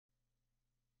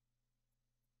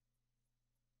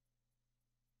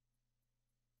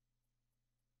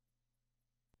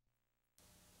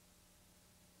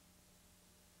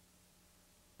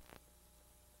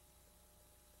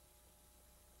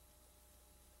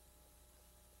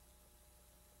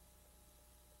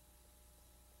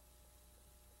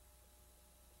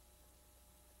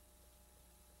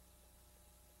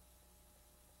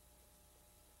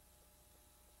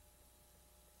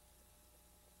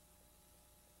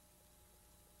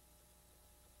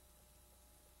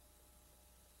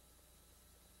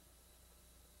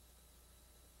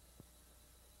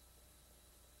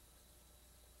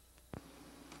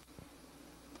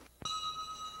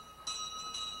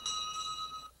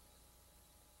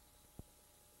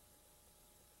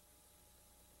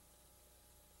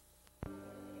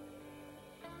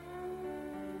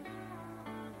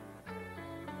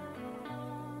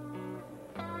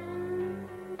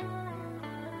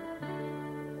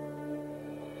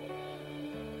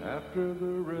After the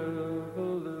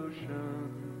revolution,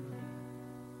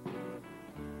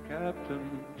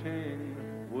 Captain Ting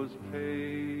was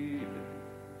paid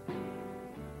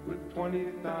with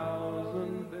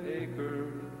 20,000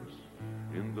 acres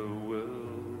in the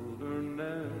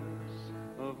wilderness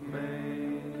of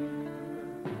Maine.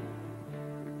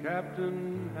 The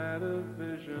captain had a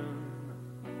vision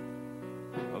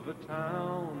of a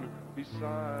town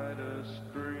beside a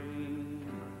stream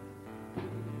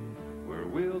where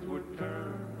wheels would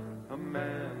turn, a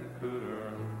man could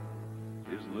earn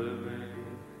his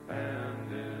living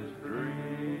and his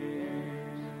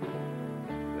dreams.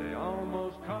 They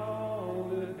almost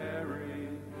called it Harry,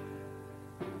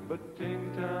 but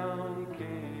Tingtown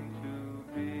came to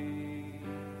be.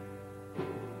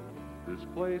 This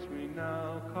place we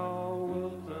now call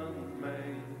Wilton,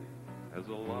 Maine, has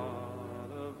a lot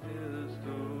of history.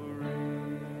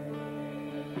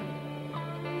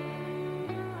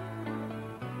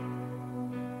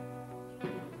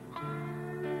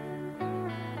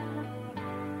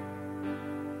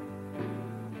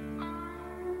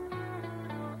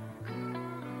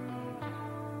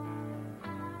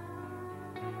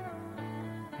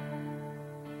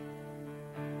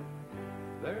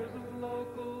 There's a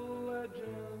local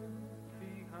legend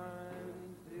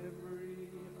behind every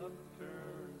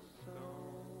upturned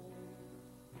stone.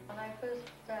 When I first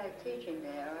started teaching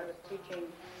there, I was teaching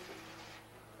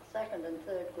second and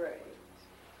third grades.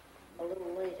 A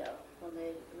little later, when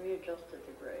they readjusted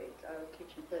the grades, I was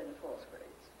teaching third and fourth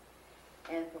grades.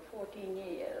 And for 14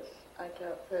 years, I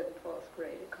taught third and fourth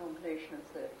grade, a combination of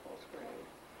third and fourth grade.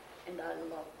 And I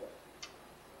loved it.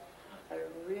 I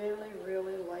really,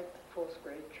 really liked the fourth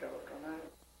grade children.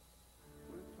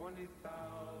 With 20,000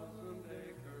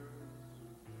 acres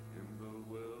in the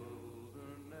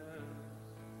wilderness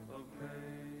of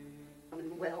Maine.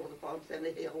 In Wells upon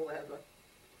Center Hill, where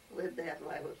I lived there till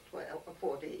I was 12 or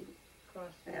 14.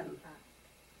 And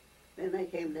then they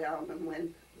came down and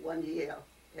went one year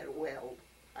at Weld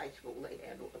High School. They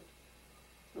had one.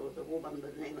 There was a woman by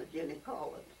the name of Jenny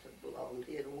Collins that belonged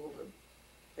here to Woolton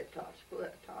that taught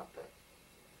that.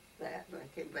 And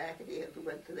I came back here and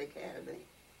went to the academy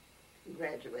and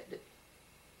graduated.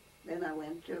 Then I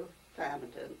went to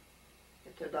Farmington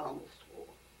at the Donald School.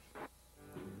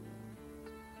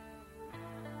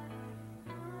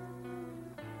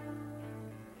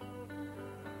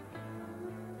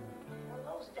 Well,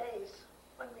 those days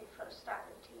when we first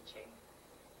started teaching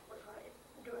was right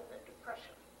during the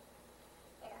Depression,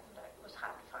 and it was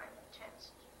hard to find a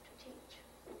chance to teach,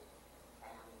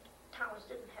 and towns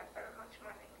didn't have very much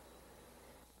money.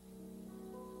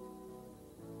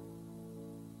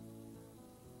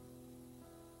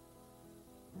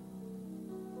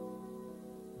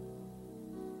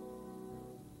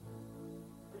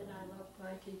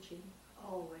 My teaching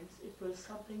always. It was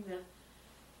something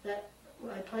that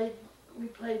we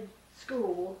played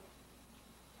school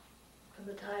from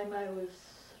the time I was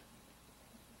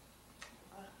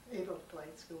able to play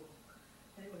school.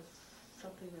 And it was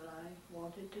something that I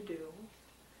wanted to do,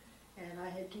 and I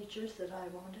had teachers that I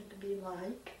wanted to be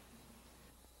like.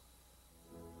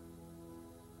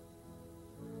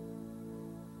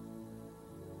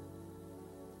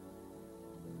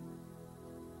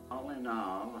 All in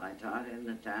all, I taught in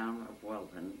the town of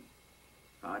Wilton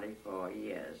 44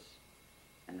 years,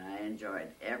 and I enjoyed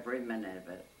every minute of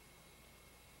it,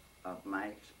 of my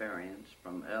experience,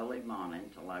 from early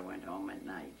morning till I went home at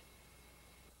night.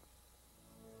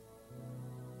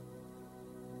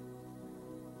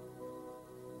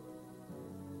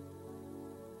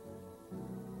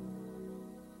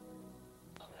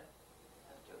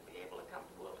 To be able to come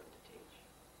to Wilton to teach.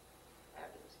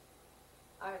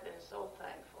 I've been so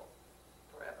thankful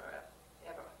forever,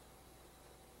 ever,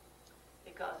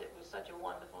 because it was such a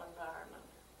wonderful environment,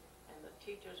 and the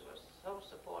teachers were so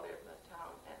supportive of the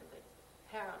town, and the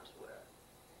parents were.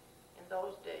 In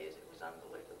those days, it was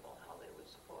unbelievable how they would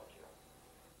support you.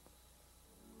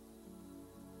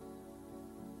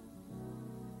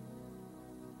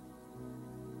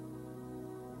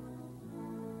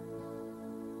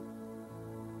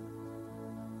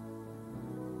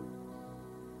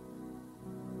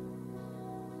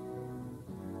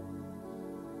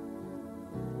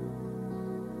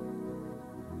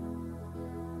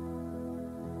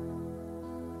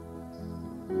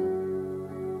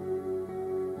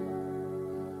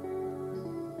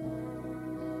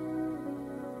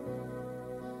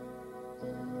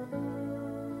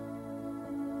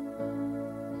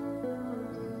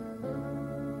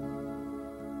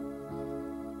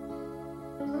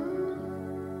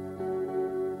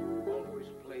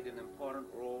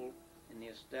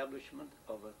 Establishment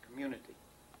of a community.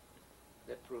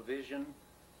 That provision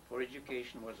for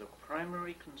education was a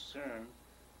primary concern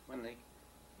when the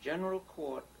General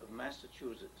Court of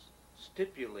Massachusetts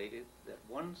stipulated that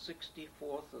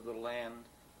 1/64 of the land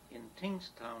in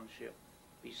Tings Township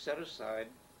be set aside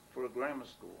for a grammar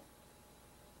school.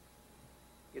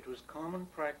 It was common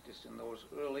practice in those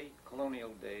early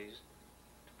colonial days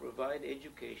to provide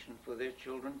education for their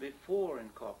children before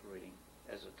incorporating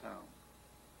as a town.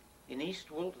 In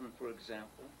East Wilton, for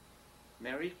example,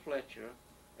 Mary Fletcher,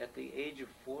 at the age of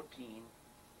 14,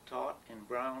 taught in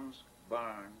Brown's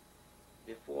barn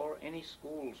before any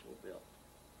schools were built.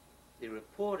 The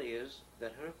report is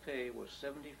that her pay was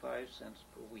 75 cents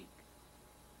per week.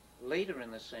 Later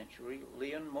in the century,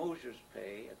 Leon Mosier's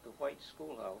pay at the White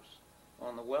Schoolhouse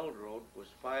on the Weld Road was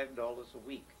 $5 a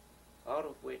week, out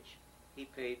of which he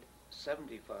paid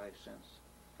 75 cents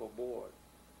for board.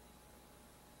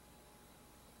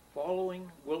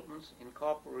 Following Wilton's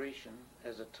incorporation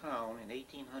as a town in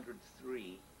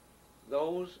 1803,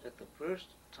 those at the first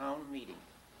town meeting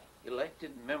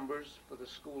elected members for the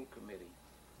school committee.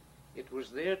 It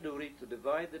was their duty to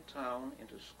divide the town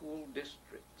into school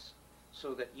districts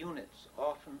so that units,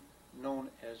 often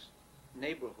known as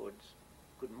neighborhoods,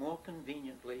 could more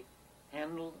conveniently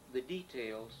handle the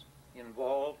details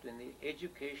involved in the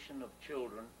education of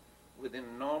children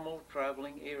within normal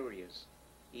traveling areas,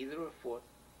 either afoot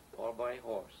or by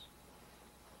horse.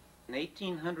 In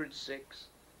 1806,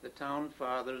 the town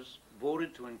fathers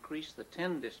voted to increase the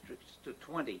 10 districts to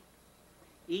 20,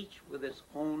 each with its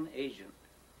own agent,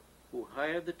 who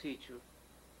hired the teacher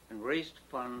and raised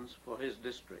funds for his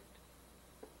district.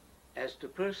 As to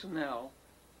personnel,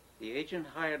 the agent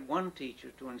hired one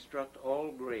teacher to instruct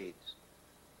all grades.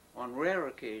 On rare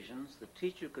occasions, the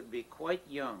teacher could be quite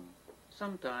young,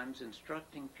 sometimes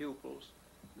instructing pupils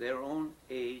their own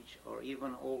age or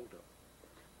even older.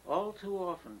 All too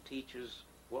often, teachers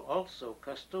were also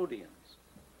custodians.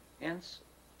 Hence,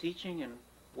 teaching in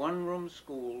one-room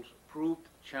schools proved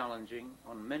challenging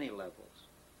on many levels.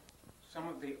 Some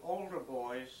of the older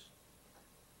boys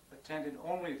attended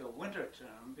only the winter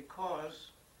term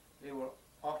because they were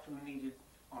often needed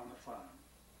on the farm.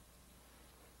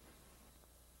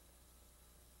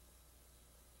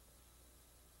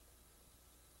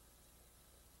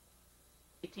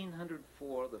 In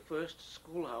 1804, the first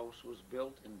schoolhouse was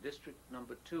built in District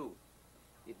Number 2.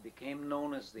 It became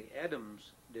known as the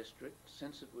Adams District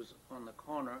since it was on the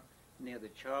corner near the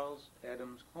Charles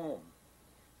Adams home,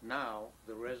 now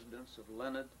the residence of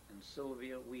Leonard and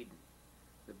Sylvia Whedon.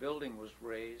 The building was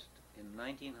raised in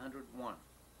 1901.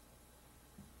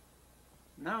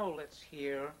 Now let's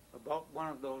hear about one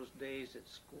of those days at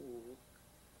school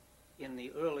in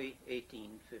the early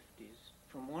 1850s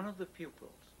from one of the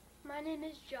pupils. My name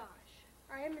is Josh.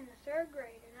 I am in the 3rd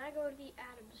grade and I go to the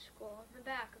Adams School in the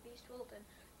back of East Wilton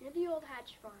near the old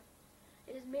Hatch Farm.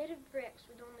 It is made of bricks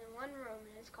with only one room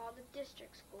and is called the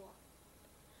District School.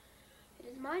 It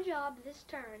is my job this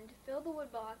term to fill the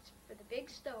wood box for the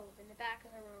big stove in the back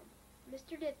of the room.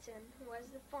 Mr. Ditson, who has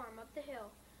the farm up the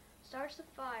hill, starts the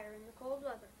fire in the cold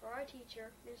weather for our teacher,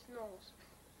 Miss Knowles.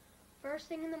 First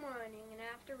thing in the morning and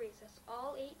after recess,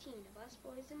 all 18 of us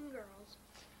boys and girls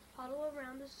huddle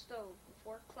around the stove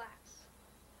before class.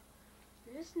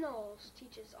 Miss Knowles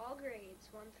teaches all grades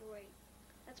 1 through 8.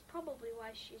 That's probably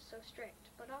why she is so strict,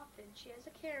 but often she has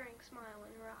a caring smile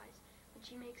in her eyes when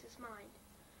she makes us mind.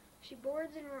 She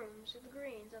boards in rooms with the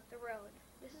Greens up the road.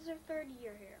 This is her 3rd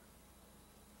year here.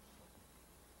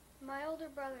 My older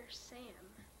brother, Sam,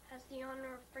 has the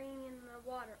honor of bringing in the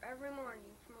water every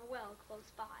morning from a well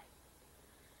close by.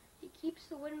 He keeps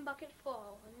the wooden bucket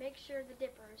full and makes sure the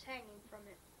dipper is hanging from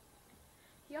it.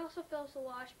 He also fills the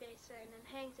wash basin and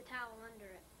hangs a towel under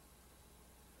it.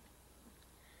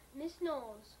 Miss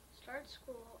Knowles starts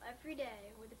school every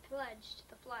day with a pledge to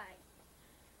the flag.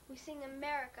 We sing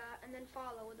America and then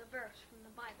follow with a verse from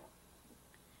the Bible.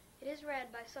 It is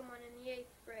read by someone in the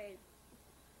 8th grade.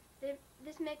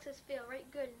 This makes us feel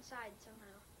right good inside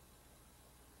somehow.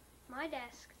 My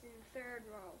desk is in the 3rd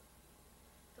row.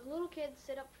 The little kids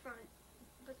sit up front,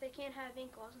 but they can't have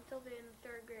inkles until they're in the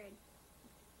 3rd grade.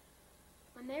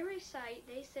 When they recite,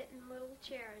 they sit in little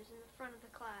chairs in the front of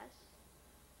the class.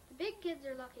 The big kids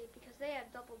are lucky because they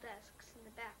have double desks in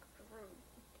the back of the room.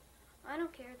 I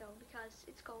don't care though because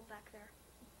it's cold back there.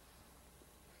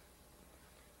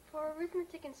 For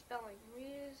arithmetic and spelling, we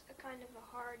use a kind of a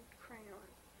hard crayon.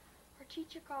 Our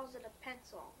teacher calls it a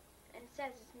pencil and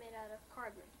says it's made out of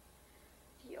carbon.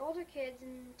 The older kids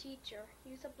and the teacher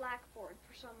use a blackboard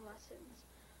for some lessons.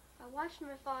 I watched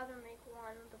my father make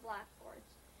one of the blackboards.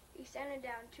 He sanded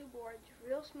down 2 boards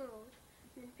real smooth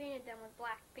and then painted them with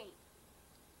black paint.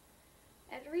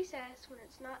 At recess, when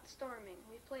it's not storming,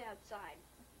 we play outside.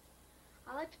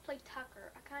 I like to play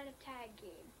Tucker, a kind of tag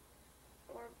game,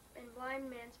 or in Blind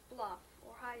Man's Bluff,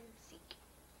 or hide and seek.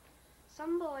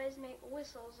 Some boys make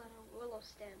whistles out of willow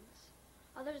stems.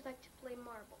 Others like to play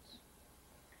marbles.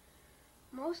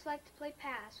 Most like to play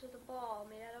pass with a ball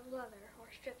made out of leather or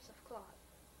strips of cloth.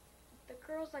 The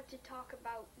girls like to talk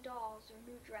about dolls or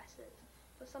new dresses,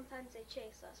 but sometimes they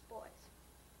chase us boys.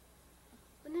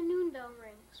 When the noon bell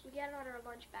rings, we get out our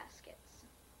lunch baskets.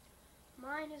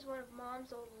 Mine is one of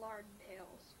Mom's old lard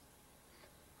pails.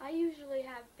 I usually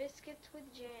have biscuits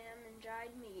with jam and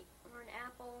dried meat, or an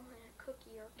apple and a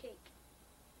cookie or cake.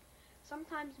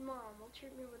 Sometimes Mom will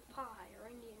treat me with pie or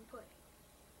Indian pudding.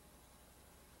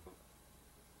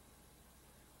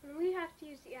 When we have to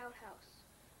use the outhouse,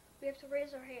 we have to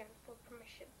raise our hand for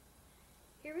permission.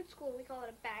 Here at school we call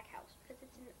it a back house because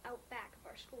it's in the out back of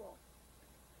our school.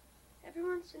 Every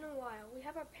once in a while we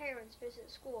have our parents visit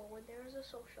school when there is a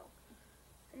social.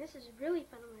 And this is really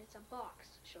fun when it's a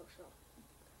box social.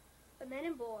 The men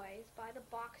and boys buy the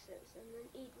boxes and then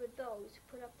eat with those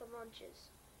who put up the lunches.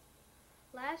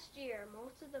 Last year,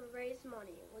 most of the raised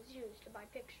money was used to buy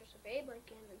pictures of Abe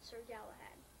Lincoln and Sir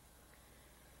Galahad.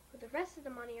 With the rest of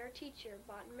the money, our teacher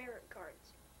bought merit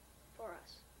cards for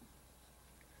us.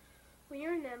 We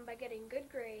earn them by getting good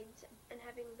grades and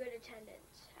having good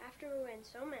attendance. After we win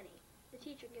so many, the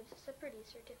teacher gives us a pretty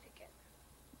certificate.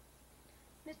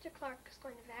 Mr. Clark is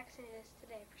going to vaccinate us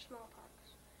today for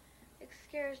smallpox. It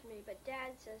scares me, but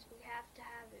Dad says we have to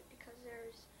have it because there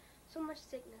is so much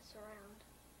sickness around.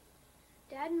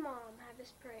 Dad and Mom have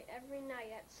us pray every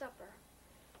night at supper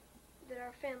that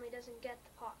our family doesn't get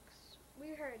the pox.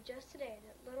 We heard just today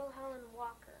that little Helen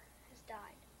Walker has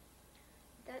died.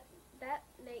 That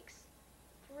makes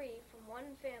 3 from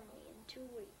one family in 2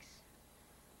 weeks.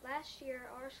 Last year,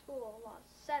 our school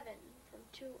lost 7 from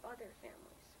 2 other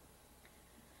families.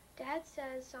 Dad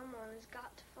says someone has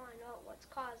got to find out what's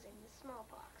causing the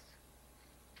smallpox.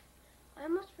 I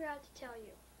almost forgot to tell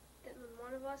you that when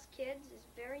one of us kids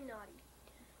is very naughty,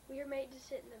 we are made to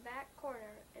sit in the back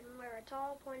corner and wear a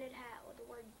tall pointed hat with the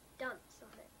word dunce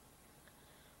on it.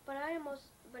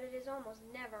 But it is almost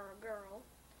never a girl.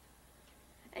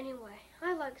 Anyway,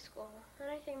 I like school, and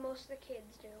I think most of the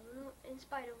kids do, in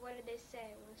spite of what they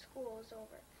say when school is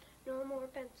over. No more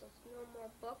pencils, no more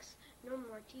books, no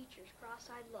more teachers'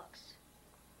 cross-eyed looks.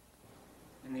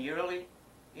 In the early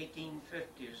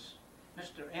 1850s,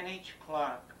 Mr. N.H.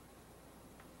 Clark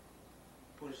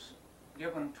was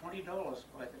given $20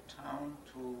 by the town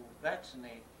to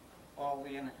vaccinate all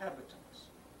the inhabitants.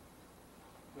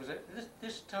 Because at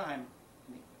this time,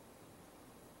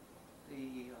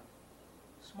 the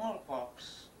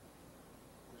smallpox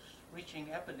was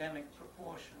reaching epidemic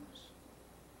proportions,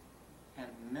 and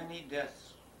many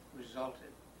deaths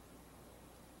resulted.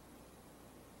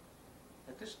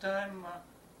 At this time,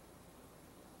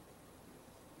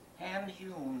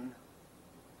 hand-hewn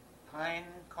pine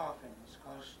coffins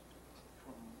cost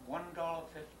from $1.50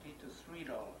 to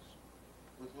 $3,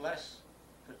 with less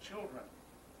for children,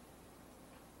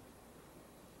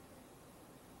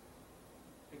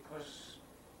 because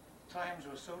times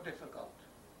were so difficult,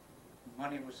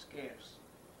 money was scarce.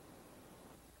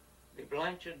 The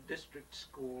Blanchard District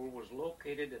School was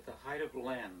located at the height of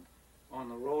land on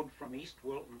the road from East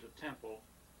Wilton to Temple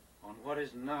on what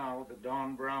is now the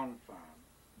Don Brown Farm.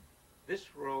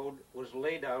 This road was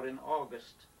laid out in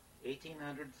August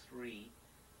 1803,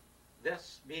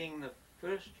 thus being the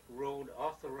first road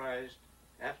authorized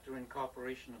after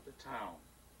incorporation of the town.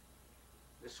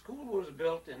 The school was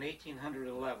built in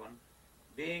 1811,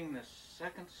 being the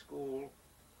second school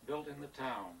built in the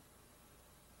town.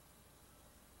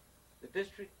 The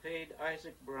district paid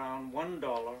Isaac Brown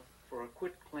 $1 for a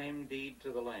quitclaim deed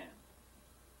to the land.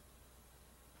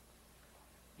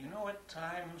 You know, at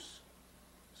times,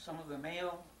 some of the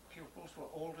male pupils were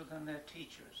older than their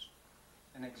teachers.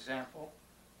 An example,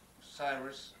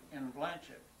 Cyrus N.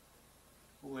 Blanchard,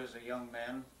 who as a young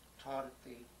man taught at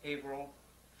the Averill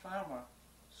Farmer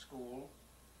School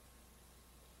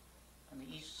on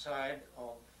the east side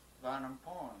of Varnum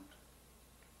Pond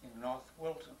in North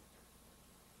Wilton.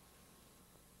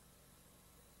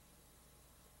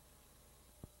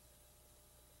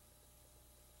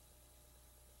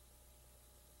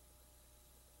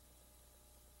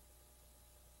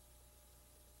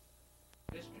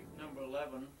 District number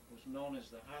 11 was known as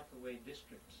the Hathaway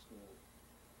District School.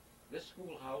 This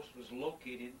schoolhouse was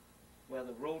located where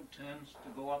the road turns to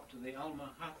go up to the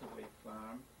Alma Hathaway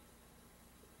farm,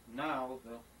 now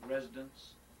the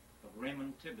residence of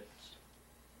Raymond Tibbetts.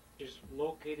 It is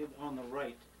located on the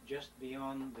right, just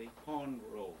beyond the Pond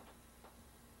Road.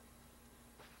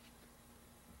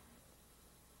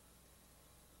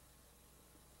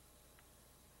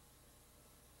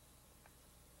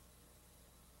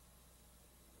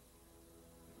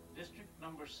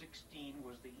 number 16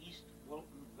 was the East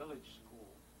Wilton Village School.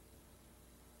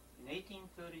 In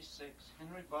 1836,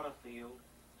 Henry Butterfield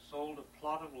sold a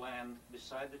plot of land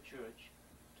beside the church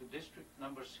to District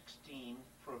number 16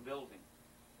 for a building.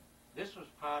 This was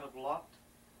part of Lot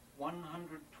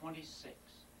 126,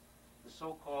 the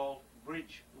so-called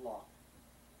Bridge Lot,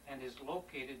 and is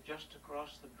located just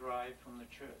across the drive from the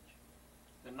church.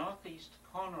 The northeast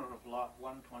corner of Lot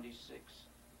 126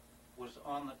 was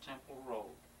on the Temple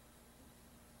Road.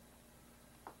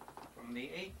 From the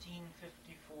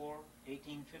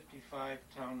 1854-1855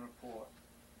 Town Report,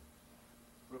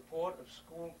 Report of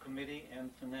School Committee and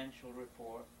Financial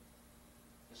Report,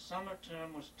 the summer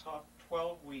term was taught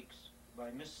 12 weeks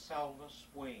by Miss Salva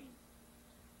Swain.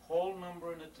 Whole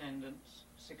number in attendance,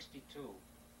 62.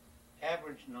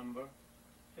 Average number,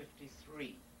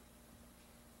 53.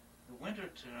 The winter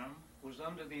term was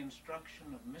under the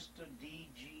instruction of Mr.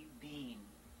 D.G. Bean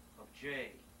of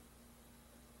J,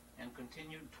 and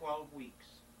continued 12 weeks.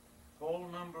 Whole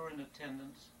number in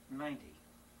attendance, 90.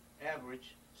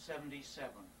 Average, 77.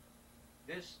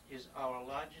 This is our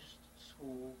largest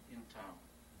school in town.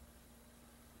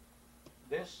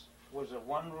 This was a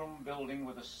one-room building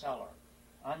with a cellar,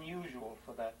 unusual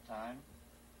for that time,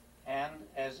 and,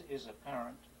 as is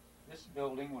apparent, this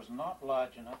building was not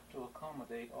large enough to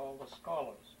accommodate all the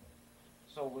scholars.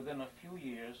 So within a few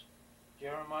years,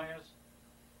 Jeremiah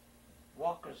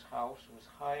Walker's house was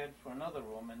hired for another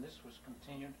room, and this was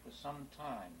continued for some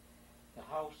time. The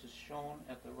house is shown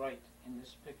at the right in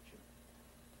this picture.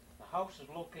 The house is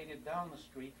located down the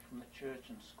street from the church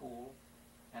and school,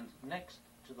 and next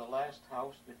to the last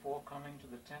house before coming to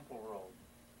the Temple Road.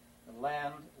 The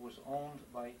land was owned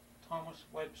by Thomas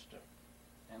Webster,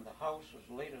 and the house was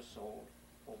later sold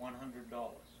for $100.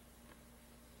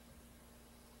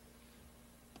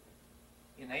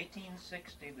 In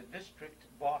 1860, the district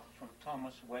bought from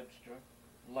Thomas Webster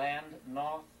land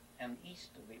north and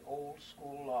east of the old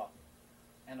school lot,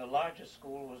 and a larger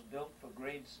school was built for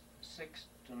grades 6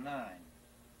 to 9.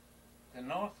 The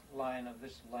north line of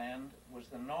this land was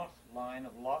the north line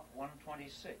of Lot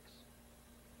 126.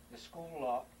 The school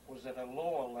lot was at a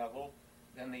lower level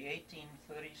than the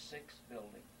 1836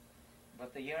 building,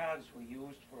 but the yards were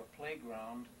used for a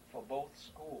playground for both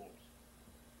schools.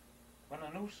 When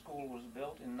a new school was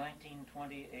built in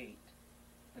 1928,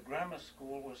 the grammar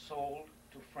school was sold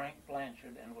to Frank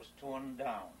Blanchard and was torn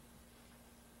down.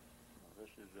 This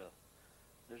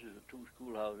is the two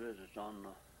schoolhouses. It's on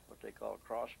what they call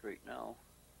Cross Street now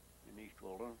in East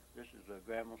Wilton. This is the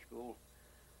grammar school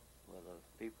where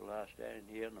the people are standing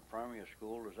here, and the primary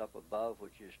school is up above,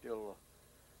 which is still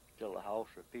a house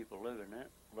that people live in it.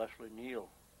 Leslie Neal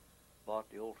bought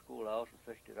the old schoolhouse and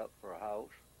fixed it up for a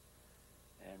house,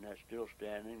 and that's still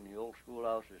standing. The old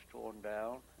schoolhouse is torn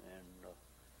down, and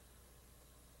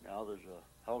now there's a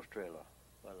house trailer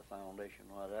by the foundation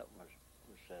where that was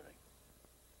setting.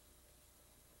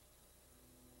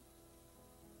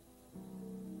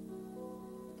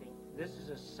 This is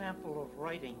a sample of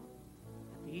writing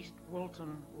at the East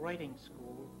Wilton Writing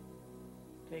School,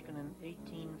 taken in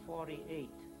 1848,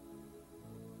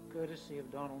 courtesy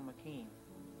of Donald McKean.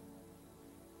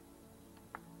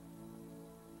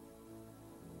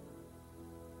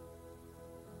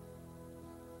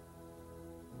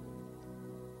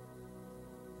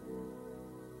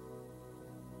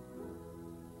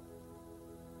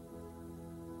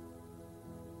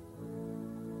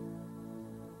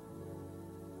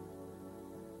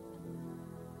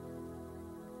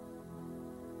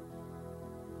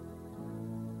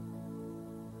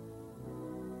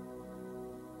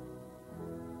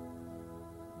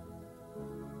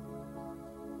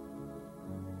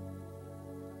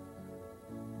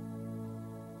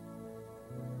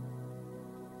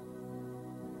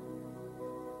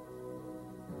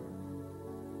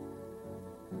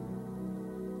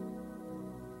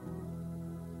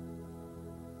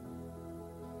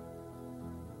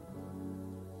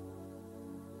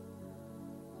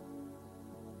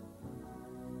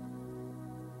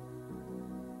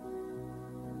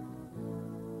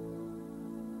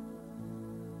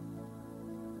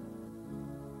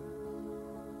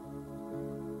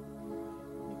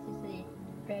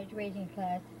 Graduating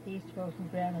class at the East Wilton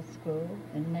Grammar School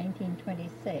in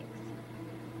 1926.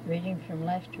 Reading from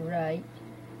left to right: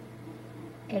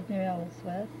 Edna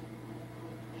Ellsworth,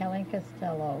 Helen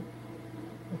Costello,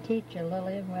 the teacher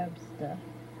Lillian Webster,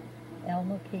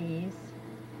 Elmer Keyes,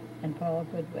 and Paul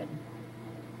Goodwin.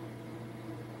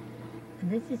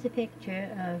 And this is a picture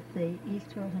of the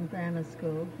East Wilton Grammar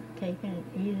School taken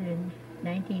either in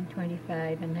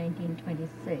 1925 and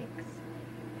 1926.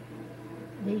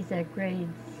 These are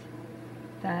grades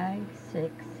 5,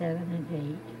 6, 7, and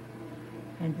 8.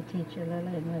 and the teacher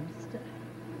Lillian Webster.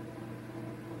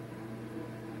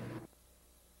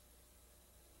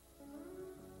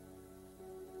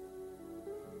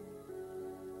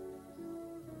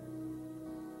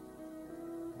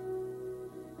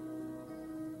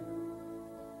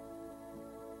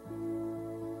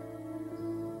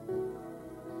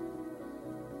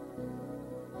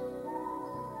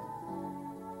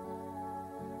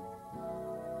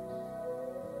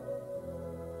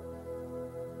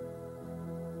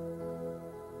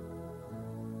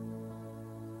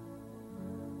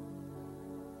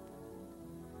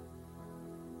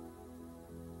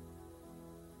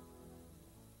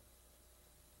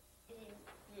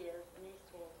 Years in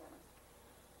East Waltham,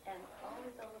 and all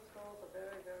these other schools are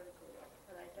very, very good,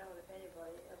 but I doubt if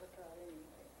anybody ever taught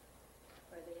anywhere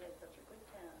where they had such a good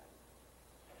time,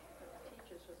 where the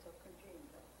teachers were so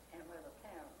congenial, and where the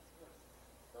parents were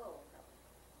so helpful.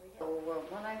 So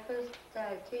when I first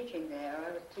started teaching there,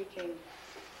 I was teaching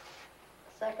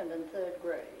second and third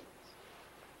grades.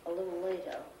 A little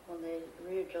later, when they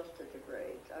readjusted the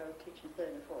grades, I was teaching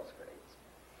third and fourth grades.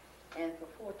 And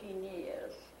for 14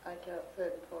 years, I taught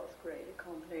third and fourth grade, a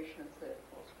combination of third and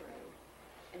fourth grade,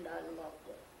 and I loved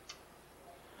it.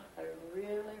 I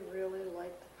really, really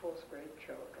liked the fourth grade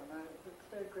children.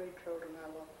 The third grade children, I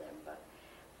loved them, but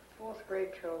fourth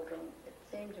grade children, it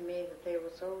seemed to me that they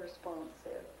were so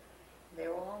responsive.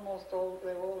 They were almost old,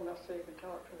 they were old enough so you could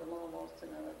talk to them almost in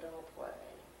an adult way.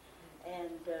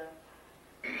 And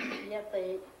yet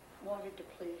they wanted to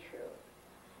please you.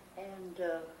 And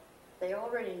they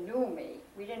already knew me.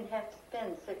 We didn't have to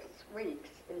spend 6 weeks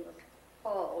in the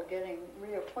fall getting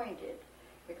reacquainted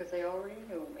because they already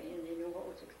knew me and they knew what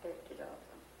was expected of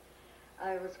them.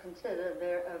 I was considered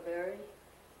a very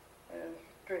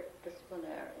strict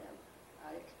disciplinarian.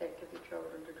 I expected the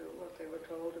children to do what they were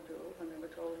told to do when they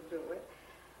were told to do it.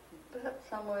 But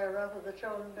somewhere or other the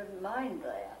children didn't mind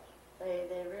that.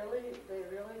 They really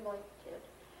liked it.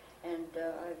 And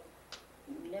I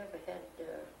never had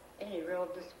any real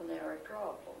disciplinary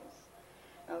problems.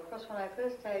 Now, of course, when I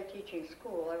first started teaching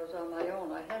school, I was on my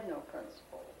own. I had no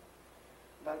principal.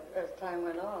 But as time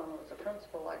went on, there was a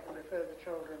principal I could refer the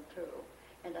children to,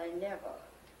 and I never,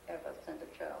 ever sent a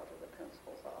child to the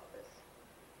principal's office.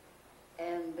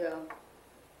 And there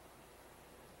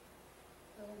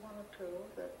were one or two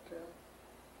that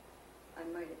I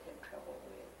might have had trouble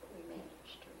with, but we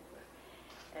managed to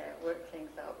work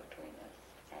things out between us.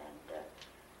 And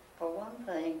for one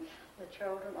thing, the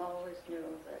children always knew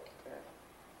that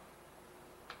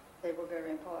they were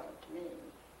very important to me.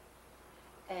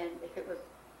 And if it was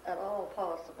at all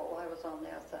possible, I was on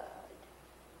their side.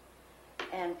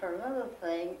 And for another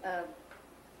thing,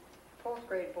 fourth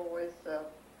grade boys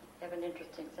have an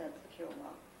interesting sense of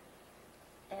humor.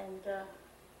 And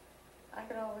I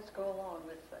could always go along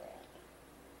with that.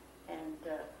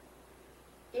 And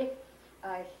if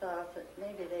I thought that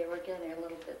maybe they were getting a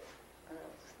little bit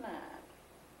smart,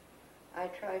 I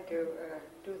tried to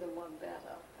do them one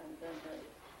better. And then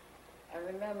I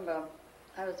remember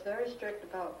I was very strict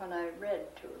about when I read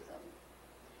to them.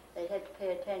 They had to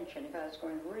pay attention if I was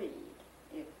going to read.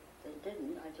 If they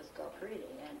didn't, I just stopped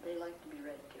reading, and they liked to be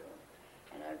read to.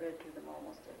 And I read to them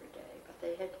almost every day. But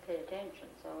they had to pay attention,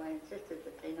 so I insisted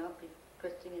that they not be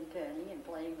twisting and turning and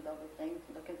playing with other things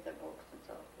and looking at their books and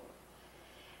so forth.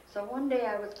 So one day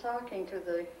I was talking to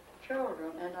the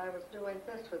children, and I was doing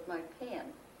this with my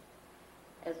pen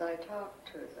as I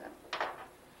talked to them.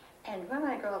 And when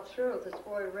I got through, this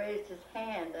boy raised his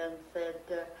hand and said,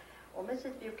 well,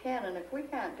 Mrs. Buchanan, if we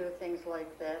can't do things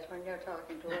like that when you're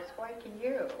talking to us, why can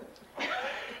you?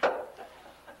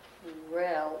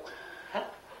 Well,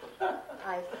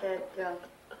 I said,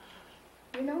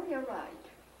 you know, you're right.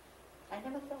 I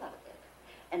never thought of it.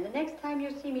 And the next time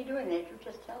you see me doing that, you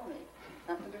just tell me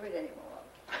not to do it anymore.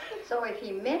 So if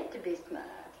he meant to be smart,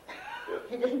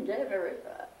 he didn't get very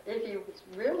far. If he was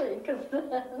really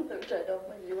concerned, which I don't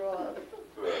think he was,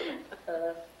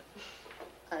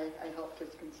 I helped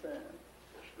his concern.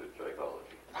 That's good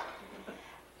psychology.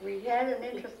 We had an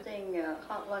interesting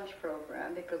hot lunch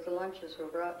program because the lunches were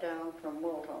brought down from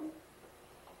Waltham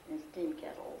in steam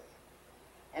kettles.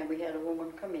 And we had a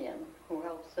woman come in who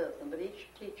helped serve them, but each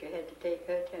teacher had to take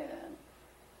her turn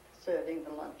serving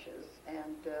the lunches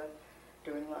and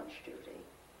doing lunch duty.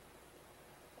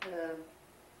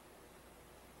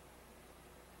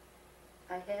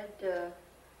 I had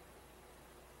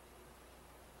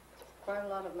quite a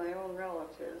lot of my own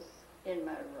relatives in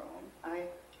my room. I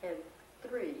had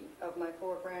 3 of my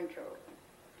 4 grandchildren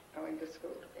going to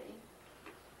school to me,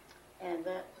 and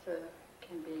that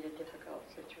can be a difficult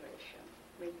situation.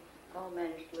 We all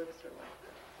managed to live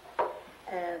through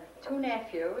it. 2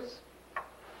 nephews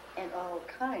and all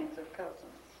kinds of cousins.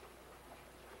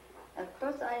 And of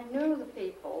course I knew the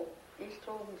people. East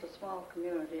Walton's a small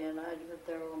community, and I'd lived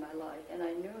there all my life, and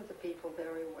I knew the people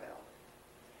very well.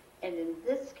 And in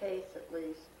this case, at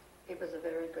least, it was a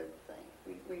very good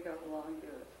thing. We got along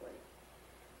beautifully.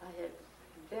 I had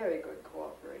very good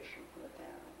cooperation from the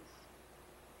parents.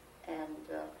 And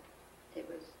it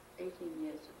was 18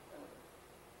 years of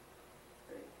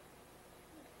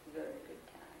very good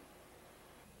time.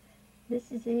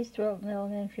 This is East Walton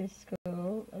Elementary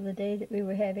School, the day that we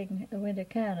were having a winter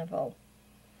carnival.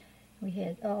 We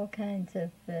had all kinds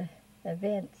of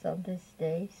events on this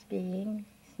day, skiing,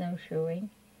 snowshoeing,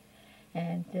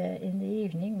 and in the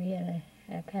evening we had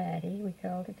a party we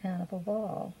called a carnival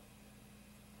ball.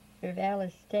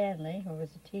 Alice Stanley, who was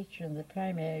a teacher in the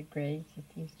primary grades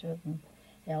at East Walton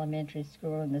Elementary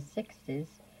School in the 60s,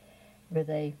 with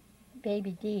a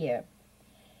baby deer.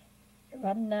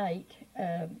 One night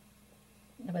there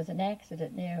was an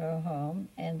accident near her home,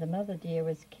 and the mother deer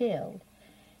was killed.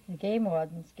 The game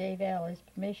wardens gave Alice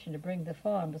permission to bring the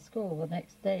fawn to school the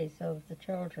next day so that the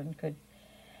children could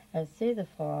see the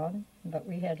fawn, but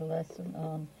we had a lesson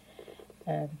on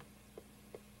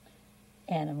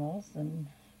animals and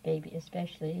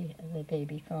especially the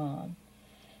baby fawn,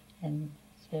 and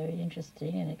it's very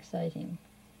interesting and exciting.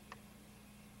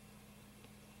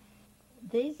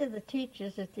 These are the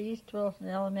teachers at the East Walton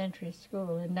Elementary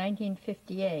School in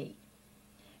 1958.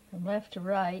 From left to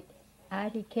right,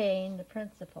 Artie Kane, the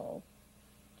principal,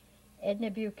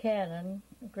 Edna Buchanan,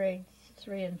 grades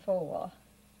 3 and 4,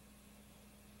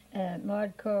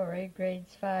 Maud Corey,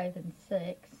 grades 5 and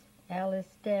 6, Alice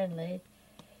Stanley,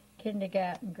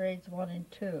 kindergarten, grades 1 and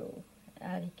 2.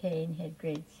 Artie Kane had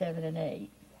grades 7 and 8.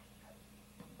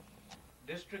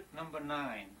 District number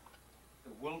 9,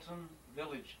 the Wilton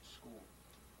Village School.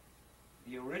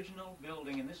 The original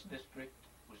building in this district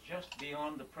was just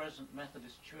beyond the present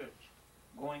Methodist Church,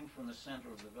 going from the center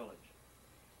of the village.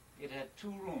 It had 2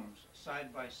 rooms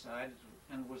side by side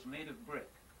and was made of brick.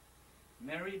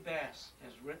 Mary Bass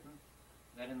has written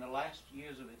that in the last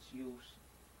years of its use,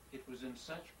 it was in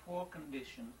such poor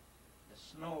condition that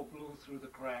snow blew through the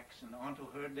cracks and onto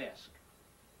her desk.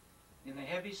 In the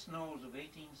heavy snows of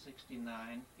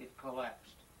 1869, it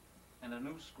collapsed, and a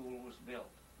new school was built.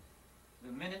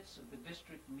 The minutes of the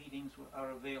district meetings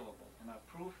are available and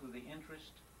are proof of the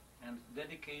interest and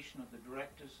dedication of the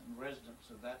directors and residents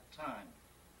of that time.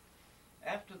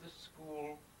 After the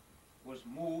school was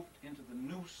moved into the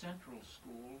new central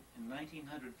school in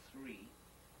 1903,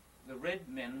 the Red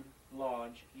Men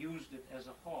Lodge used it as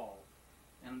a hall,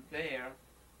 and there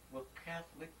were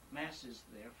Catholic masses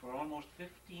there for almost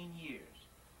 15 years.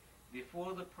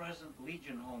 Before the present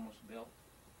Legion Home was built,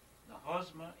 the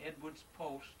Hosmer Edwards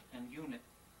Post and Unit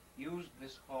used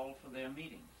this hall for their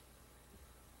meetings.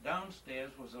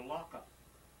 Downstairs was a lockup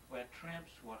where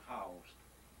tramps were housed,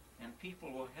 and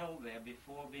people were held there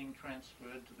before being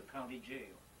transferred to the county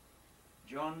jail.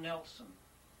 John Nelson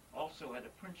also had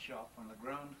a print shop on the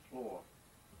ground floor.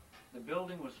 The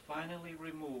building was finally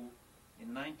removed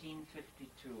in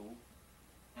 1952,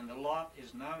 and the lot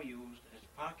is now used as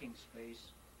parking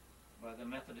space by the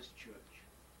Methodist Church.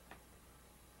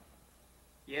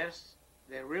 Yes,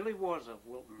 there really was a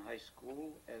Wilton High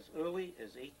School as early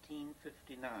as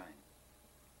 1859.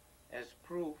 As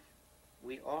proof,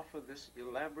 we offer this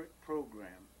elaborate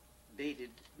program dated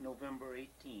November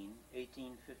 18,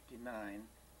 1859,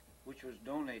 which was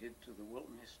donated to the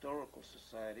Wilton Historical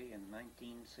Society in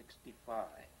 1965.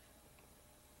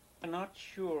 I'm not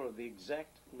sure of the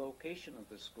exact location of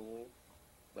the school,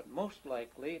 but most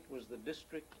likely it was the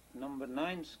District number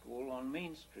 9 school on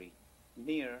Main Street,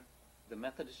 near the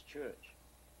Methodist Church.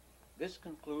 This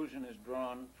conclusion is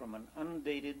drawn from an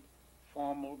undated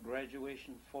formal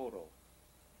graduation photo,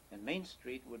 and Main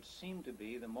Street would seem to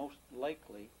be the most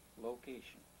likely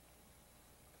location.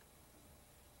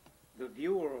 The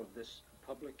viewer of this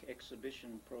public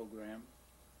exhibition program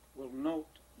will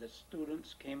note that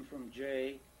students came from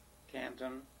Jay,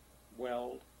 Canton,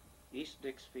 Weld, East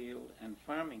Dixfield, and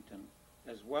Farmington,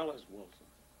 as well as Wilton.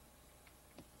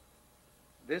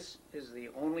 This is the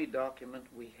only document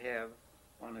we have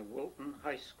on a Wilton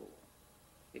High School.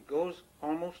 It goes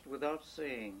almost without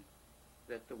saying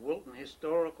that the Wilton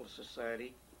Historical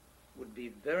Society would be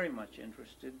very much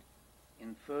interested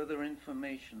in further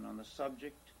information on the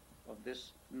subject of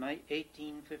this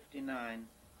 1859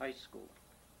 high school.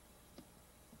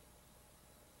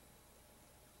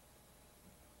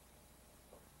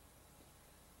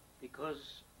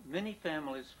 Because many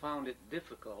families found it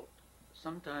difficult,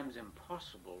 sometimes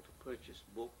impossible, to purchase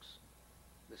books,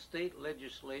 the state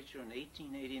legislature in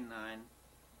 1889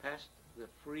 passed the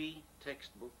free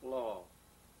textbook law,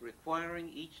 requiring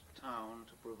each town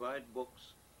to provide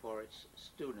books for its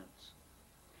students.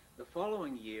 The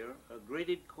following year, a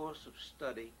graded course of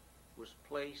study was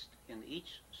placed in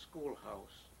each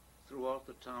schoolhouse throughout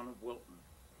the town of Wilton.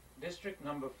 District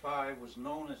number 5 was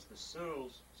known as the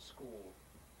Searles School.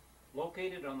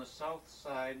 Located on the south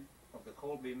side of the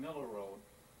Colby Miller Road,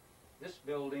 this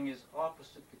building is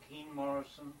opposite the Keene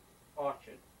Morrison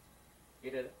Orchard.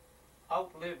 It had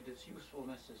outlived its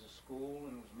usefulness as a school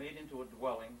and was made into a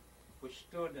dwelling which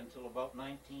stood until about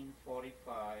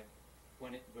 1945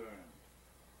 when it burned.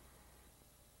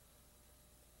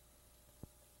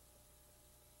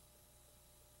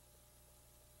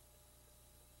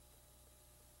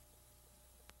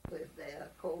 Lived there,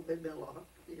 Colby Miller.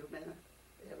 You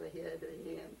ever heard of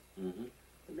him? Mm-hmm.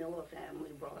 The Miller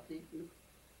family brought him.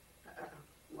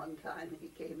 One time he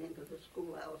came into the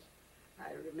schoolhouse,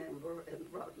 I remember,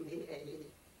 and brought me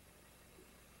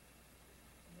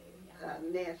a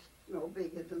nest no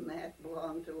bigger than that,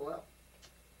 belonged to a,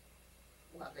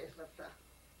 what is it,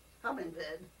 a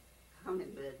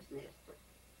hummingbird's nest,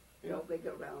 no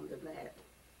bigger round than that.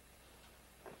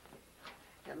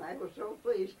 And I was so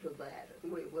pleased with that,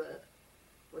 and we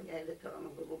had it on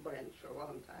a little branch for a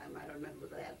long time. I remember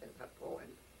that as a poem,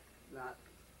 not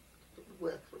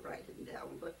worth writing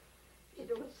down, but it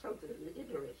was something that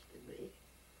interested me.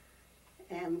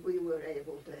 And we were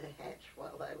able to hatch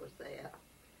while I was there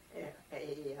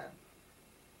a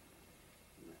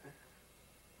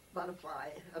butterfly,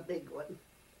 a big one,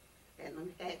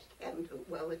 and hatched hen too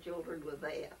while the children were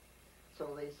there.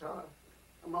 So they saw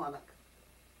a monarch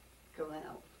come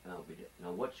out.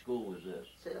 Now, what school was this?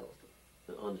 Searles.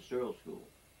 On the Searles School?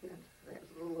 And that's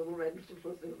the little red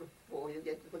before you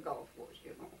get to the golf course,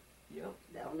 you know. Yeah.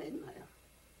 Down in there.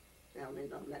 Down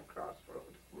in on that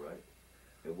crossroad. Right.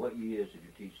 And what years did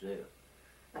you teach there?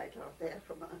 I taught there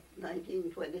from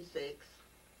 1926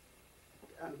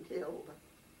 until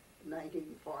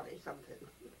 1940-something,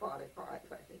 45,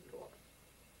 I think it was.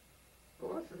 Of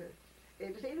course,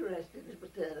 it's interesting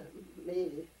with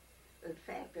me. In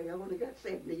fact, I only got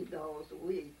 $70 a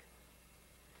week.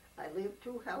 I lived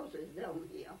 2 houses down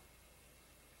here,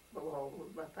 below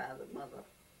with my father and mother.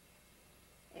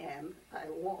 And I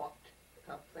walked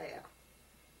up there,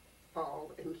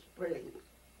 fall and spring,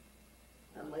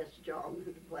 unless John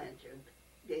Blanchard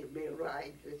gave me a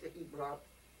ride, because he brought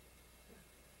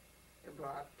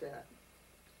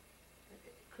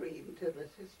cream to the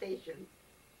station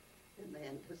and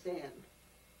then to sand.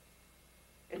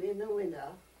 And in the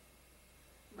winter,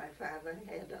 my father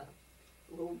had a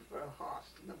room for a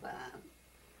horse in the barn.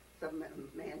 Some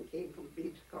man came from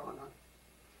Beach Corner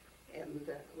and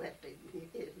left it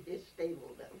in his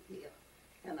stable down here.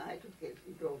 And I took it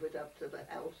and drove it up to the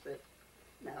house that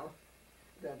now,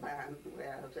 the barn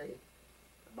where the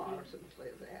Morrisons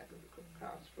live at,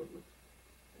 across from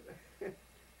the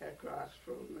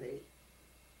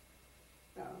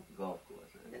golf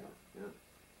course, right?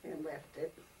 Yeah. And left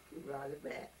it and brought it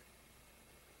back.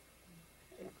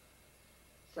 And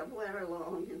somewhere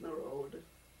along in the road,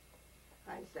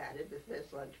 I started the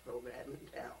first lunch program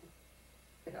in town.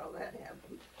 How that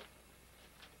happened.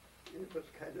 It was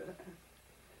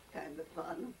kind of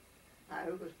fun. I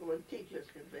was going to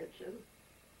teachers' convention,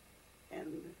 and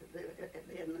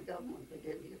then the government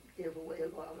began to give away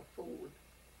a lot of food.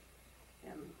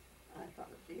 And I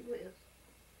thought, gee whiz,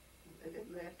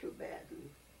 they're too bad. And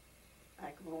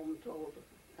I come home and told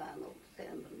Arnold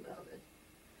Sandman about it.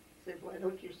 He said, why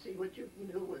don't you see what you can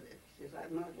do with it? He says,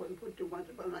 I'm not going to put too much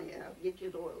money out. Get you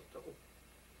the oil stove.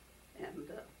 And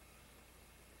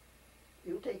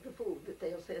you take the food that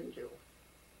they'll send you,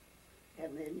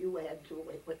 and then you add to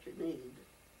it what you need.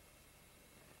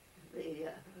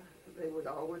 They would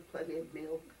always plenty of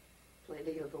milk,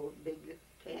 plenty of those big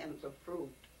cans of fruit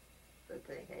that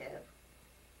they have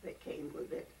that came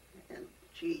with it, and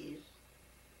cheese,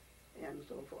 and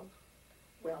so forth.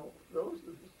 Well, those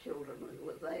children who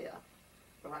were there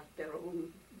brought their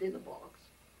own dinner box,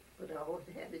 but always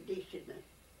had a dish in it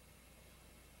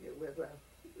with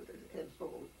and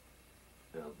so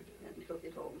and took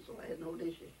it home, so I had no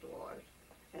dishes to wash.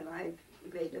 And I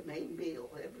made a main meal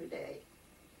every day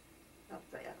up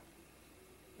there.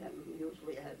 And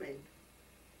usually I made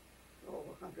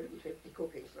 150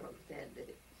 cookies on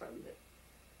Saturday, Sunday.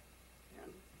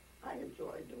 And I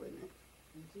enjoyed doing it.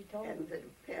 And the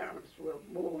parents were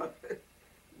more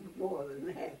than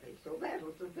happy. So that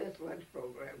was the best lunch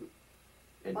program.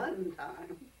 And one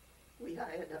time we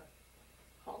hired a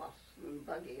horse and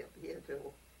buggy up here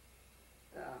to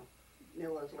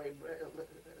Miller's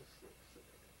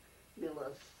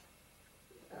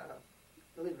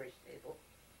livery stable,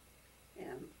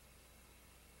 and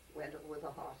went with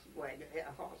a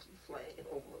horse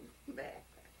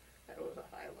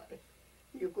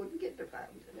You couldn't get the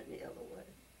fountain any other way.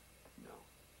 No.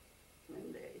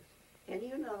 In days. And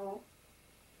you know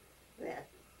that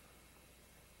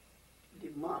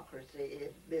democracy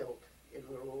is built in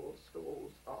rural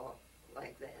schools or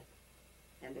like that.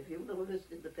 And if you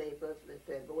noticed in the papers that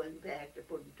they're going back to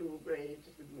putting 2 grades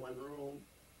in one room,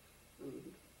 in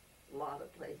a lot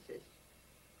of places,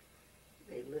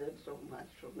 they learn so much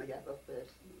from the other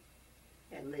person,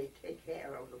 and they take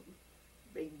care of them.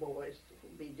 Big boys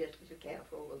will be just as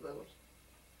careful of those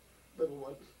little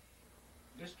ones.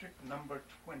 District number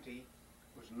 20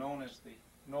 was known as the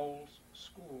Knowles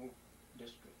School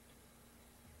District.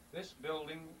 This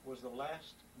building was the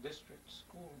last district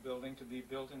school building to be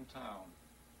built in town.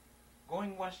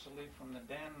 Going westerly from the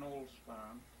Dan Knowles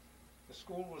farm, the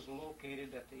school was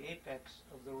located at the apex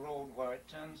of the road where it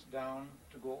turns down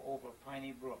to go over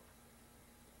Piney Brook.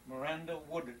 Miranda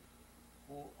Woodard,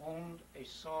 who owned a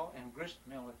saw and grist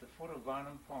mill at the foot of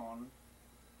Varnum Pond,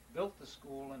 built the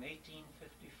school in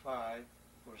 1855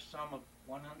 for a sum of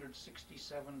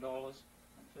 $167.50.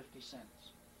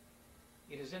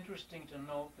 It is interesting to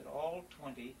note that all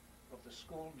 20 of the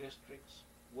school districts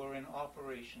were in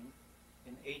operation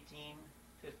in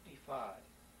 1855.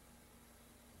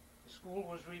 The school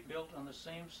was rebuilt on the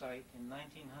same site in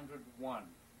 1901.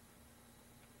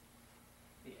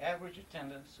 The average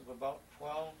attendance of about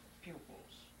 12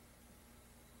 pupils.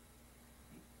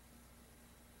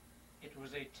 It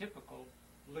was a typical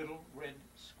little red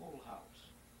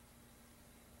schoolhouse.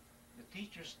 The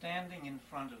teacher standing in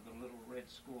front of the little red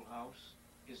schoolhouse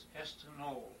is Esther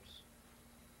Knowles,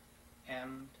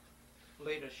 and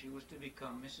later she was to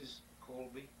become Mrs.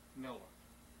 Colby Miller.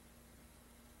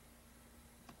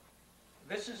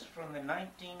 This is from the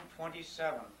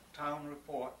 1927 town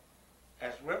report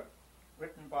as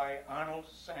written by Arnold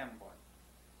Sanborn.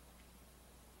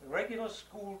 The regular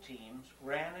school teams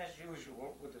ran as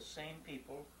usual with the same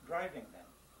people driving them.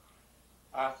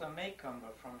 Arthur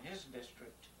Maycomber from his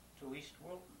district to East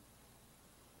Wilton.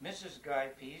 Mrs. Guy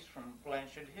Pease from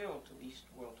Blanchard Hill to East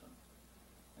Wilton.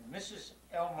 And Mrs.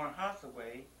 Elmer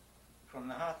Hathaway from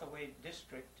the Hathaway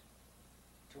district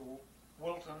to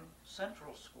Wilton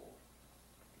Central School.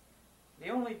 The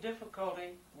only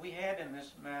difficulty we had in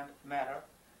this matter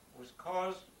was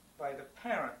caused by the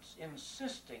parents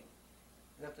insisting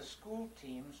that the school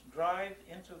teams drive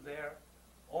into their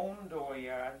own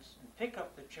dooryards and pick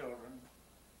up the children,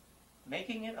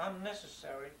 making it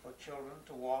unnecessary for children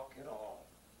to walk at all.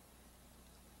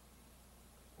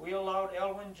 We allowed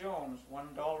Elwin Jones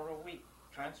 $1 a week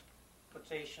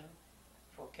transportation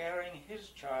for carrying his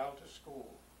child to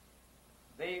school.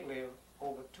 They live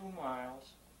over 2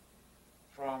 miles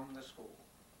from the school.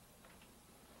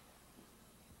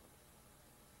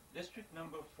 District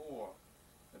number 4,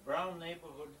 the Brown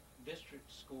Neighborhood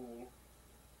District School.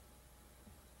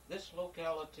 This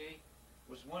locality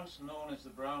was once known as the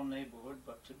Brown Neighborhood,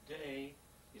 but today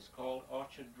is called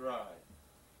Orchard Drive.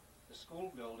 The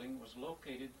school building was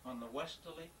located on the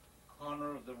westerly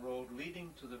corner of the road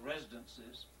leading to the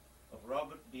residences of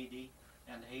Robert Beatty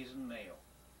and Hazen Mayo.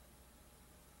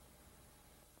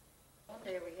 One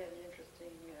day we had an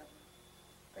interesting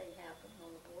thing happen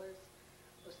when the boys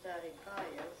were starting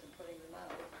fires and putting them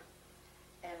out,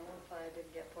 and one fire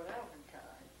didn't get put out in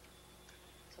time.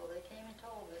 So they came and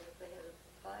told me that they had a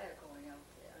fire going out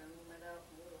there, and we went out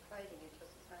and we were fighting it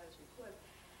just as hard as we could.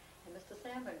 And Mr.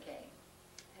 Salmon came,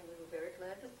 and we were very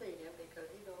glad to see him because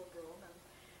he'd old broom and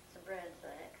some bran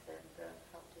sacks and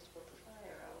helped us put the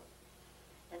fire out.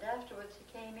 And afterwards he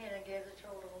came in and gave the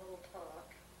children a little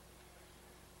talk.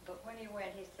 But when he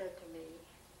went, he said to me,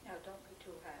 "Now don't be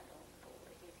too hard on the boy.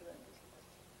 He's learned his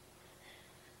lesson."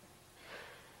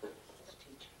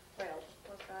 Well,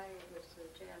 plus I was a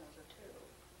janitor too.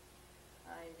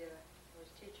 I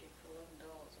was teaching for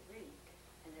 $11 a week,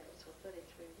 and it was for 33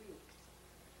 weeks.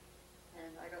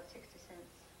 And I got 60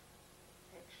 cents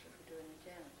extra for doing the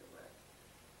janitor work.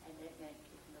 And it meant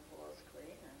keeping the floors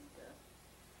clean and the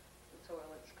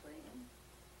toilets clean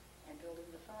and building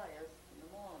the fires in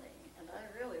the morning. And I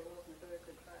really wasn't a very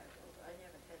good fire builder. I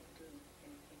never had to do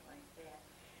anything like that.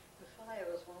 The fire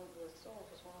was the stove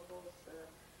was one of those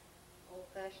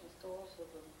old-fashioned stoves with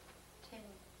a tin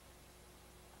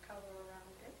cover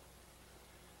around it.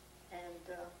 And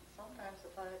sometimes the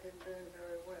fire didn't burn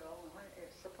very well. And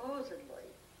supposedly,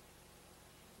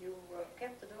 you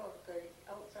kept the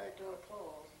outside door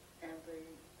closed, and the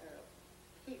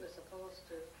heat was supposed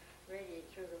to radiate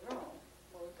through the room.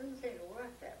 Well, it didn't seem to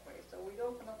work that way, so we'd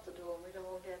open up the door and we'd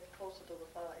all get closer to the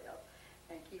fire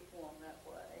and keep warm that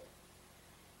way.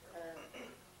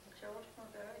 The children were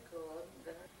very good.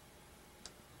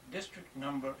 District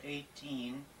number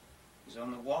 18 is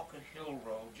on the Walker Hill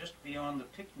Road, just beyond the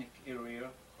picnic area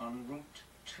on Route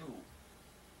 2.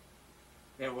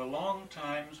 There were long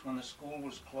times when the school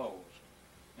was closed,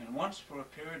 and once for a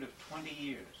period of 20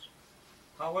 years.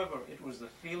 However, it was the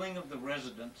feeling of the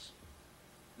residents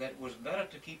that it was better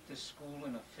to keep this school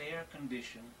in a fair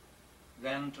condition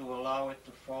than to allow it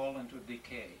to fall into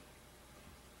decay.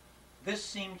 This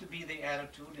seemed to be the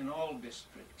attitude in all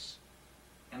districts,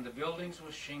 and the buildings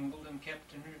were shingled and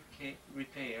kept in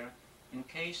repair in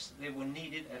case they were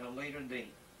needed at a later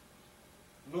date.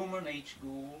 Luman H.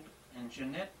 Gould and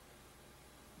Jeanette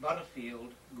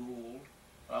Butterfield Gould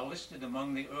are listed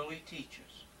among the early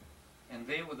teachers, and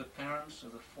they were the parents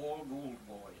of the 4 Gould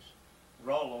boys,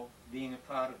 Rollo being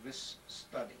a part of this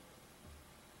study.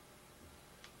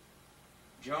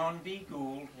 John B.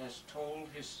 Gould has told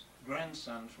his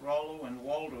grandsons, Rollo and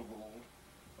Walter Gould,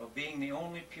 of being the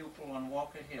only pupil on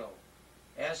Walker Hill.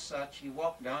 As such, he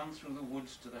walked down through the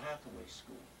woods to the Hathaway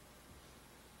School.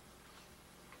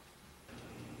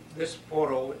 This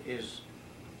photo is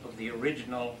of the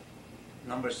original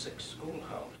number 6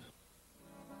 schoolhouse.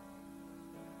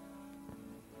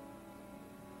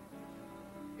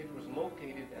 It was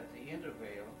located at the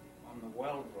Intervale on the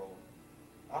Weld Road,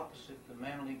 opposite the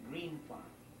Manley Green Farm,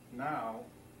 now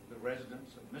the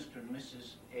residence of Mr. and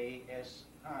Mrs. A.S.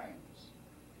 Hines.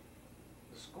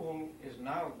 The school is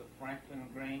now the Franklin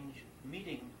Grange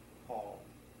Meeting Hall.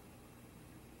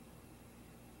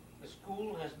 The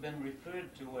school has been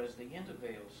referred to as the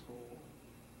Intervale School,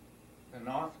 the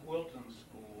North Wilton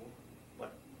School,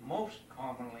 but most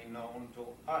commonly known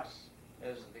to us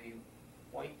as the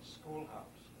White Schoolhouse.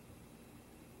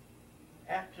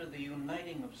 After the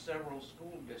uniting of several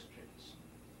school districts,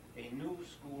 a new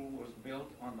school was built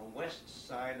on the west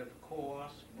side of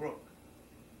Coos Brook.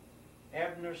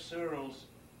 Abner Searles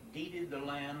deeded the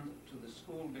land to the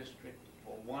school district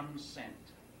for 1 cent.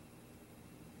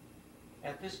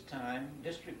 At this time,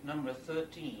 District Number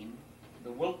 13,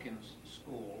 the Wilkins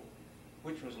School,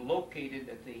 which was located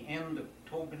at the end of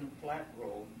Tobin Flat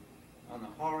Road on the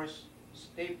Horace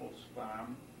Staples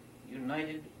Farm,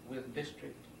 united with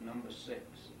District Number 6.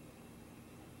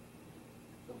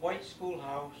 The White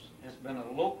Schoolhouse has been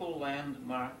a local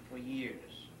landmark for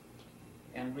years,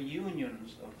 and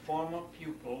reunions of former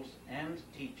pupils and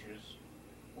teachers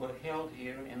were held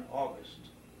here in August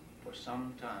for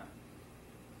some time.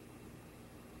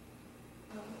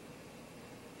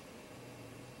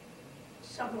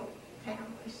 Several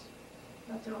families,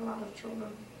 but there are a lot of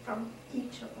children from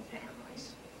each of the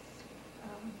families.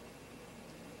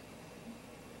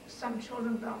 Some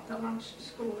children brought their lunch to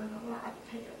school in a live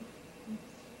pail.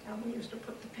 And we used to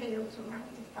put the pails around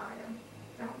the fire,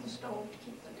 around the stove to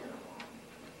keep the dinner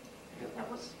warm.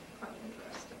 That was quite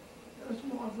interesting. There was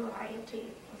more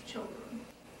variety of children.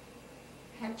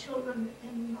 Had children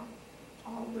in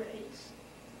all grades.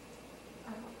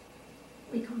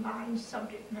 We combined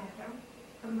subject matter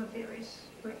from the various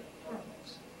grade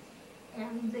levels.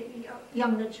 And the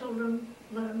younger children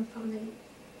learned from the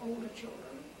older children.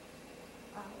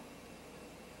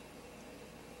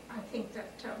 I think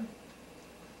that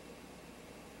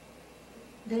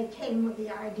they came with the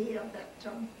idea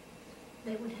that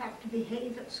they would have to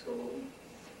behave at school.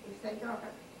 If they got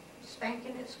a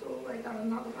spanking at school, they got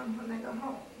another one when they got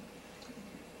home.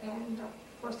 And of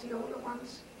course the older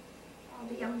ones,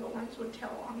 the younger ones would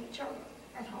tell on each other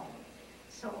at home.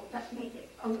 So that made it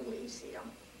a little easier.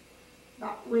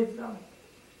 But with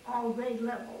all grade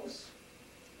levels,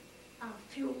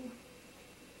 few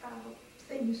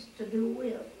things to do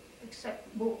with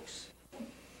except books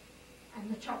and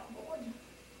the chalkboard.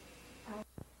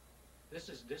 This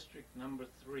is District Number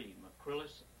 3,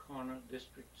 McCrillis Corner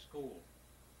District School.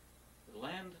 The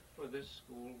land for this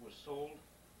school was sold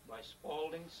by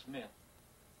Spalding Smith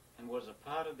and was a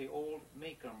part of the old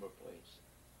Maycomber place.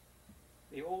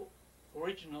 The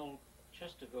original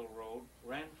Chesterville Road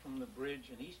ran from the bridge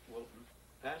in East Wilton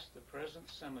past the present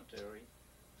cemetery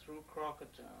through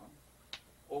Crockertown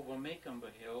over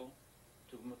Maycomber Hill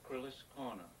to McCrillis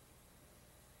Corner.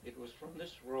 It was from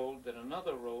this road that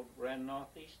another road ran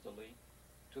northeasterly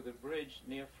to the bridge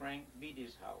near Frank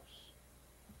Beatty's house.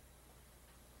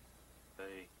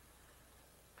 The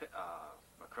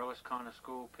McCrillis Corner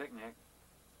School picnic,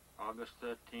 August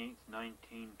 13th,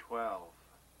 1912,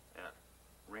 at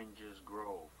Rangers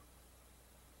Grove.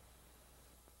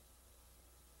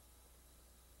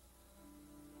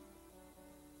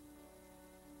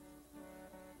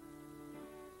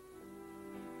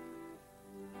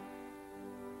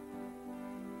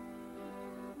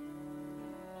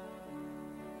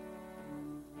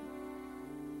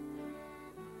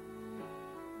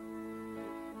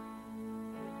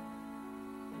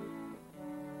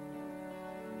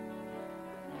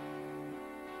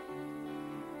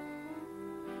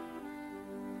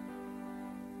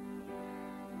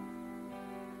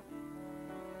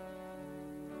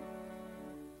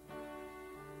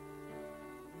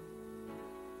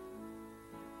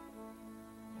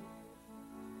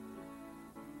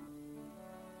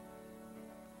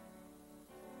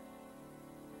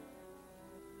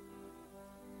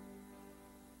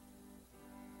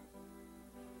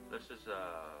 is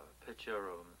a picture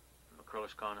of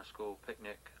McCrillis Corner School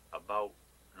picnic about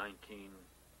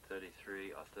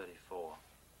 1933 or 34.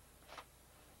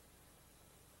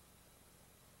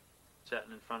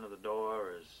 Sitting in front of the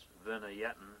door is Verna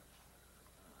Yetton,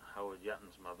 Howard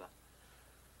Yetton's mother.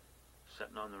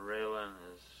 Sitting on the railing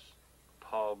is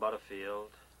Paul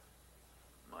Butterfield,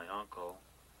 my uncle.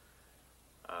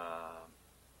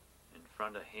 In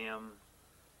front of him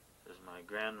is my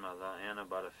grandmother, Anna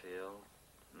Butterfield.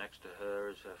 Next to her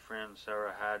is her friend,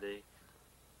 Sarah Hardy.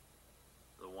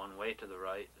 The one way to the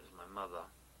right is my mother.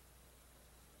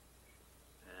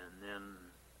 And then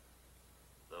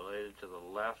the lady to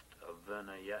the left of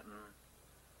Verna Yetton.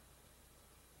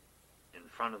 In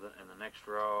the next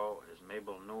row is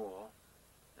Mabel Newell.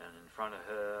 And in front of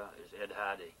her is Ed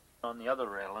Hardy. On the other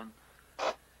railing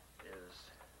is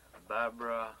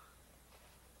Barbara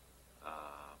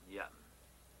Yetton.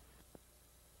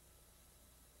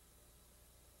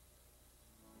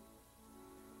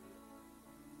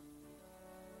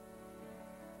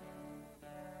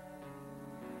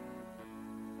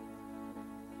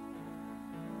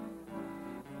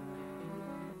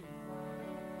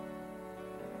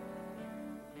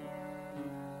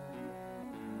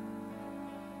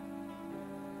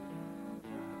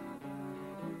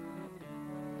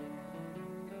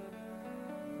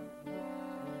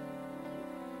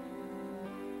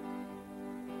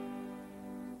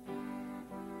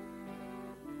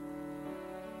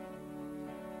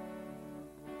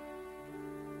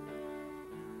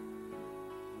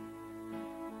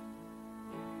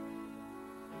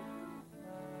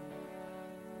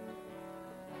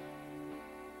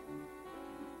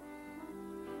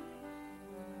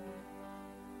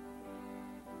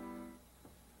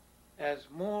 As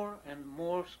more and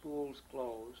more schools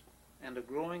closed and a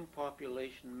growing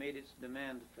population made its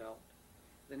demand felt,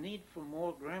 the need for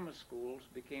more grammar schools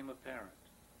became apparent.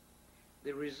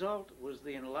 The result was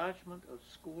the enlargement of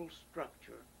school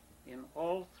structure in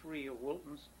all three of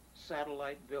Wilton's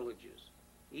satellite villages,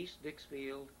 East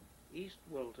Dixfield, East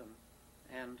Wilton,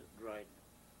 and Dryden.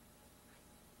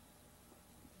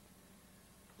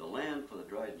 The land for the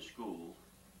Dryden School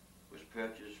was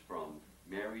purchased from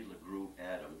Mary LeGroux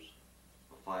Adams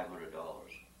for $500.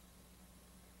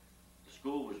 The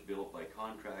school was built by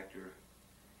contractor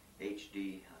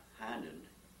H.D. Hannon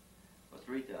for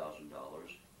 $3,000,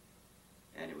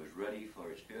 and it was ready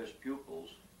for its first pupils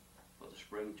for the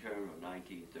spring term of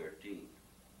 1913.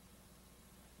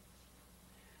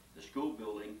 The school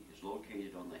building is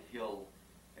located on the hill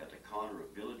at the corner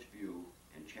of Village View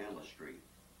and Chandler Street.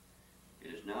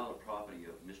 It is now the property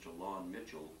of Mr. Lon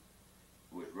Mitchell,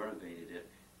 who has renovated it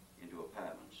into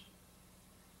apartments.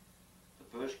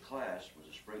 The first class was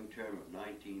a spring term of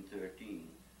 1913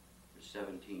 with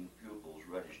 17 pupils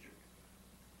registered.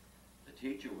 The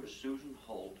teacher was Susan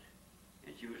Holt,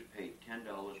 and she was paid $10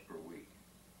 per week.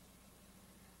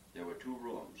 There were 2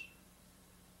 rooms,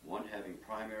 one having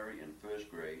primary and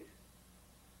first grade,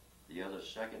 the other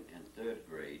second and third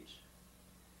grades.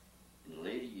 In the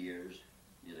later years,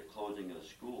 near the closing of the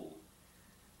school,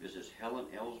 Mrs. Helen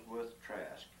Ellsworth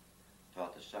Trask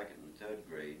taught the second and third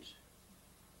grades,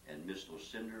 and Miss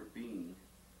Lucinda Bean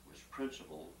was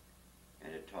principal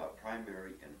and had taught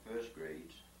primary and first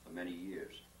grades for many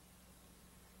years.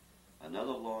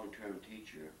 Another long-term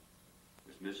teacher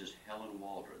was Mrs. Helen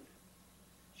Waldron.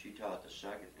 She taught the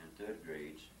second and third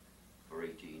grades for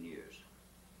 18 years.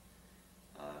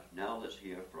 Now let's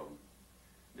hear from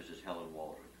Mrs. Helen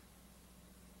Waldron.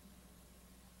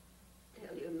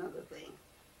 Tell you another thing.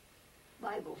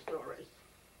 Bible stories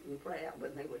and prayer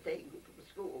when they were taken from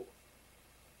school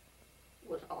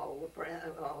was all the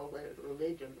prayer, all the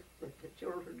religion that the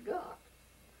children got.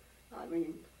 I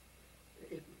mean,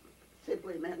 it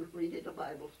simply meant reading a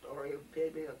Bible story or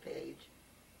maybe a page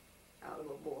out of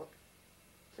a book,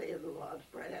 saying the Lord's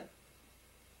Prayer,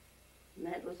 and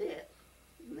that was it.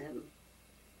 And then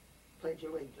pledge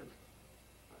allegiance.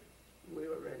 We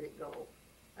were ready to go.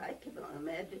 I cannot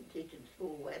imagine teaching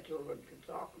school where children could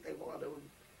talk if they want to and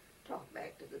talk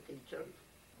back to the teacher.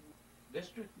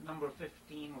 District number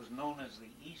 15 was known as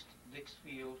the East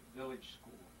Dixfield Village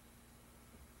School.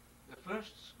 The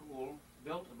first school,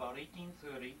 built about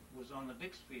 1830, was on the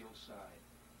Dixfield side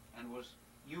and was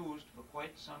used for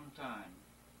quite some time.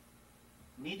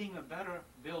 Needing a better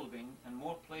building and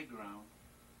more playground,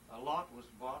 a lot was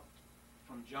bought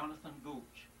from Jonathan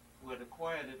Gooch, who had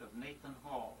acquired it of Nathan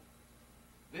Hall.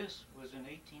 This was in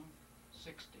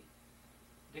 1860.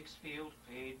 Dixfield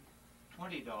paid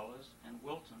 $20 and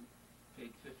Wilton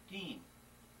paid $15.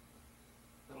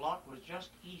 The lot was just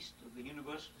east of the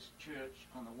Universalist Church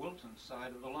on the Wilton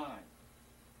side of the line.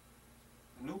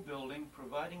 A new building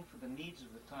providing for the needs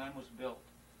of the time was built,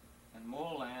 and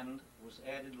more land was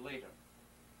added later.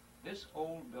 This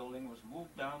old building was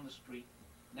moved down the street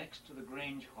next to the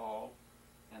Grange Hall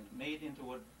and made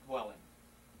into a dwelling.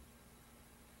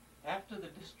 After the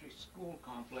district school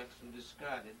complex was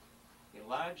discarded, a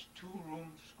large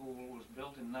two-room school was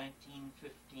built in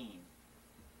 1915,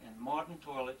 and modern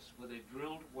toilets with a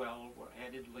drilled well were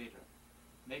added later,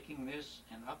 making this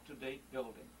an up-to-date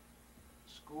building.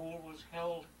 School was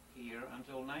held here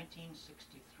until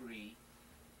 1963,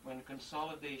 when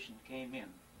consolidation came in,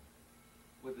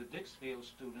 with the Dixfield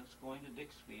students going to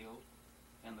Dixfield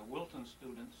and the Wilton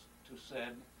students to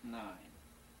SED 9.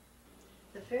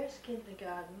 The first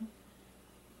kindergarten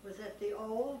was at the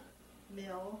old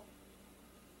mill,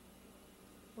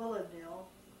 Willard Mill,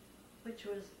 which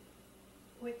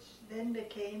then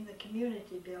became the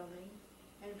community building,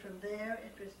 and from there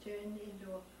it was turned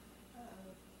into a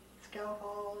scout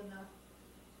hall and a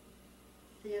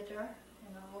theater,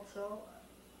 and also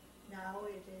now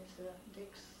it is a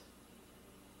Dick's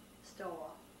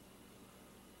store.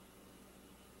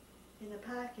 In the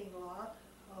parking lot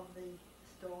of the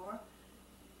store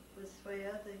was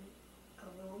where a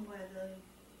room where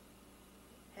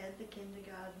they had the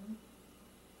kindergarten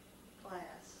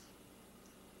class.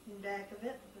 In back of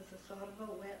it was a sort of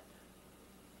a wet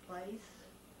place,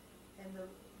 and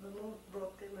the little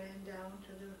brook that ran down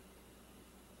to the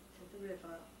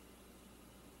river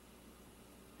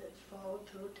that flowed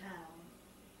through town.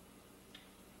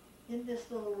 In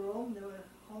this little room there were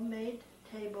homemade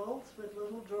tables with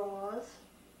little drawers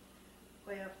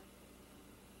where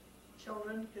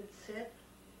children could sit.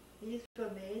 These were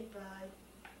made by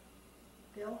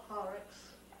Bill Horrocks,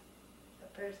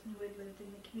 a person who had lived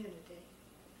in the community.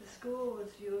 The school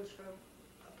was used for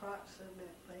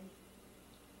approximately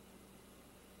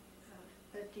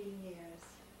 13 years.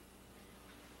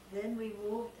 Then we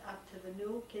moved up to the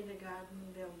new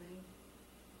kindergarten building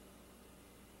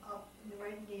up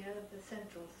right near the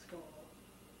central school.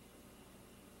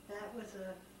 That was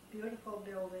a beautiful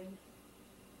building,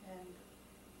 and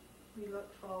we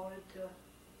look forward to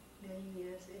many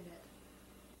years in it.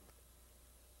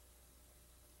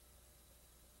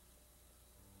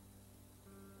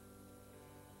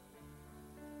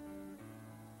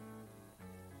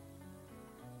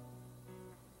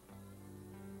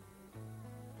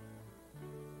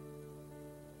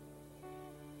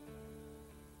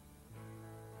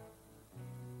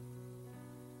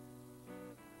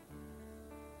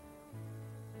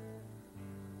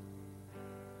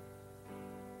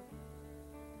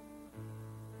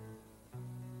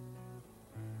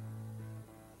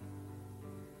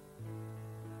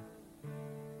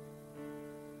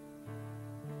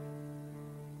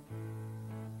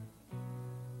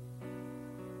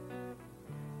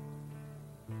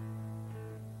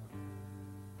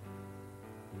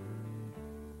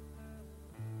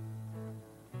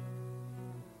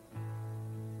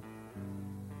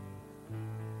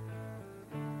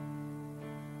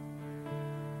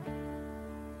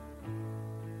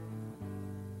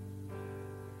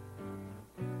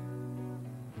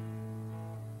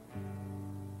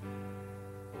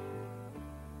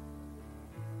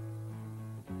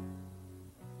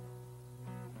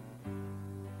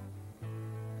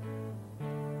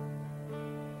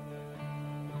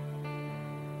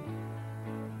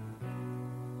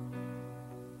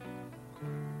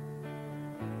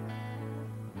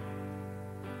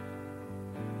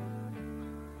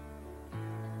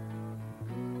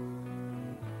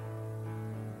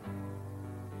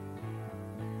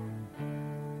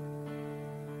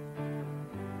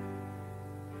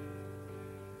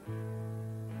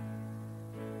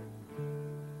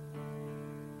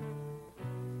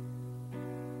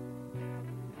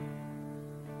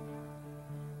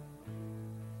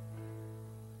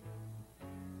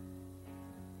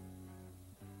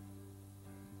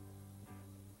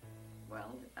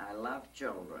 Well, I love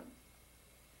children,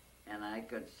 and I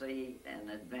could see an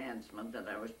advancement that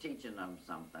I was teaching them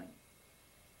something,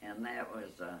 and that was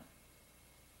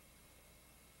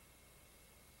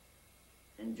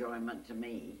enjoyment to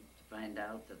me to find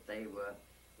out that they were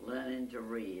learning to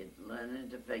read, learning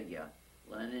to figure,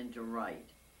 learning to write,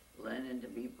 learning to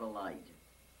be polite,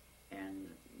 and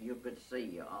you could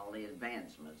see all the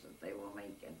advancements that they were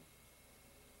making.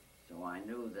 So I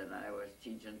knew that I was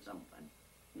teaching something.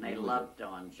 And they loved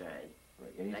Don Shea.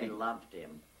 Right. They loved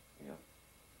him.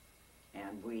 Yeah.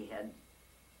 And we had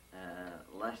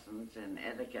lessons in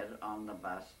etiquette on the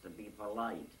bus to be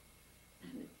polite.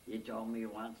 And he told me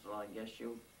once, well, I guess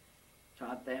you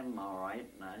taught them all right.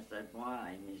 And I said,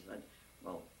 why? And he said,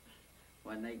 well,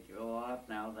 when they go off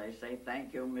now, they say,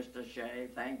 thank you, Mr. Shea,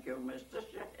 thank you, Mr.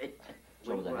 Shea.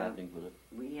 some of the happenings with it?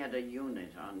 We had a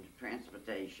unit on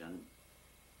transportation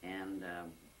and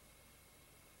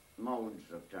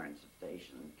modes of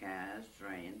transportation, cars,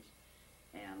 trains,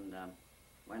 and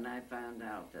when I found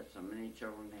out that so many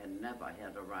children had never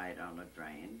had a ride on a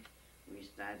train, we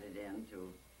started in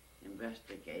to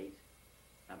investigate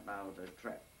about a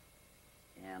trip.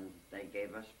 And they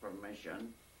gave us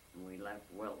permission, and we left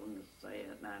Wilton, say,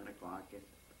 at 9 o'clock at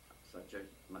such a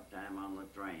time on the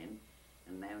train,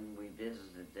 and then we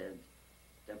visited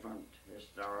different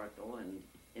historical and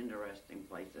interesting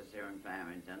places here in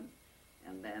Farmington.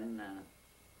 And then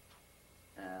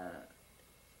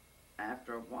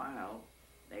after a while,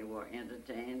 they were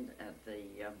entertained at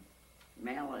the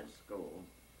Mallard School,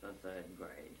 the 3rd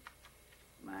grade.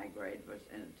 My grade was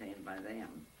entertained by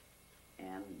them.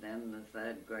 And then the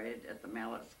 3rd grade at the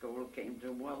Mallard School came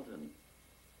to Wilton,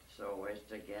 so as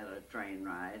to get a train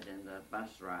ride and a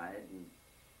bus ride, and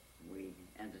we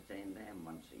entertained them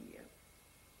once a year.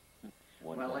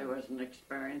 Well, it was an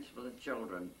experience for the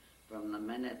children from the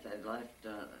minute they left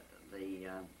the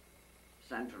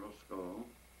central school,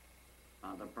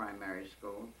 or the primary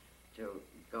school, to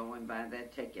go and buy their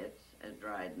tickets at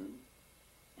Dryden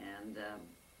and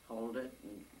hold it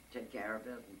and take care of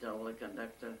it until the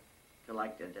conductor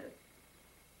collected it.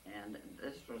 And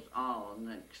this was all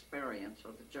an experience for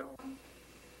the children.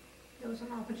 There was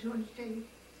an opportunity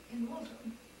in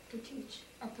Wilton to teach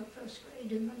at the 1st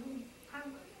grade in the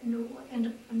new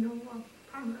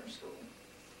primary school.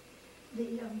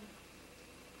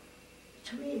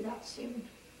 To me, that seemed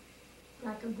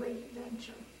like a great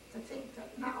adventure, to think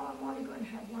that now I'm only going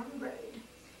to have 1 grade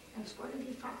and it's going to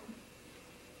be fun.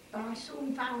 But I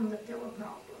soon found that there were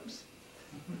problems.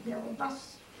 There were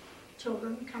bus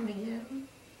children coming in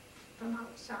from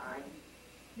outside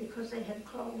because they had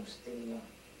closed the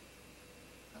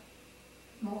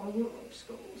more rural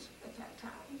schools at that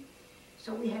time.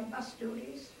 So we had bus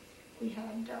duties, we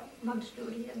had lunch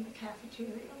duty in the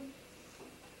cafeteria,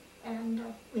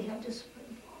 and we had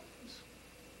discipline problems.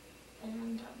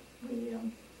 And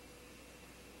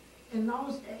in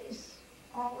those days,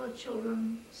 all the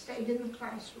children stayed in the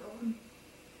classroom,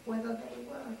 whether they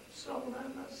were slow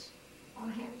learners or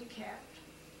handicapped.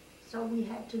 So we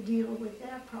had to deal with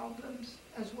their problems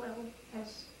as well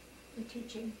as the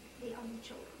teaching the other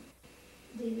children.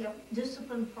 The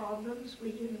discipline problems,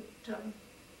 we didn't,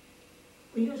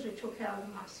 we usually took care of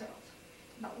them ourselves,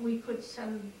 but we could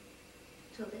send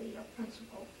to the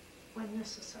principal when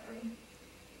necessary,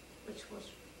 which was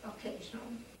occasional.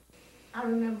 I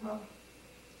remember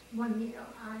one year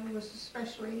I was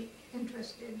especially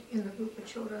interested in the group of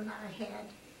children that I had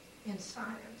in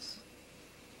science.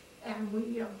 And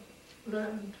we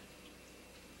learned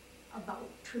about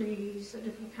trees, a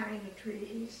different kind of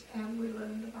trees, and we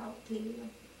learned about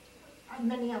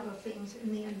many other things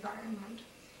in the environment.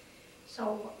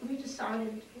 So we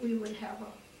decided we would have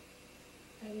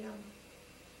a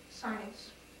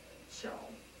science show,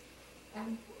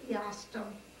 and we asked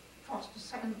Foster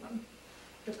Sandman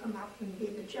to come up and be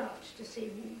the judge to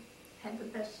see who had the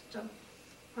best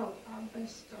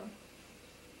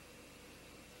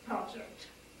project.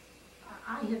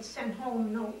 I had sent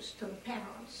home notes to the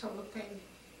parents so that they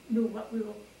knew what we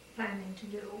were planning to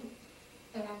do,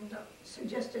 and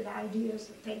suggested ideas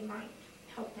that they might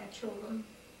help their children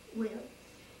with,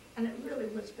 and it really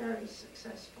was very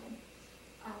successful.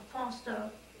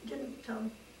 Foster didn't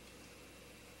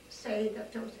say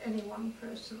that there was any one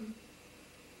person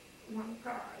won a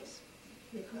prize,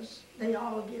 because they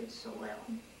all did so well,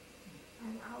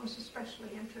 and I was especially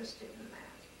interested in that.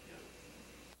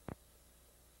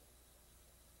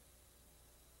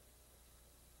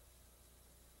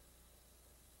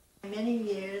 Many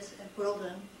years at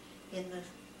Wilton in the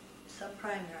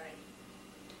sub-primary.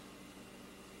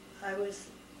 I was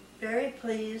very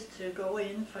pleased to go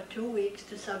in for 2 weeks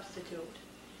to substitute.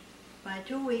 My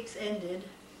 2 weeks ended,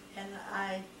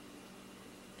 and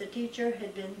the teacher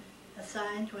had been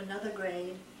assigned to another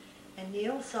grade, and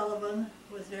Neil Sullivan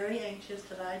was very anxious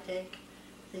that I take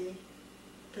the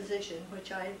position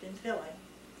which I had been filling.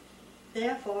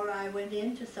 Therefore, I went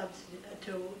in to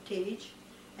teach,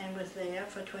 and was there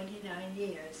for 29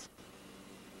 years.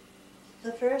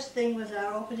 The first thing was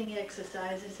our opening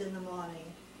exercises in the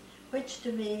morning, which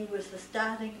to me was the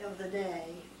starting of the day.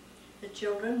 The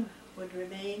children would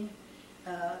remain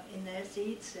in their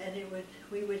seats, and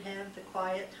we would have the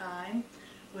quiet time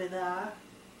with our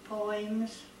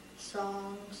poems,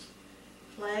 songs,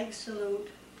 flag salute,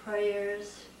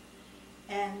 prayers,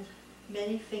 and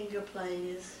many finger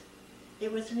plays.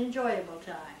 It was an enjoyable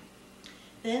time.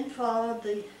 Then followed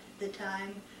the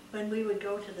time when we would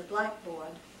go to the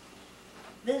blackboard.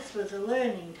 This was a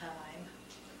learning time.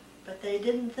 but they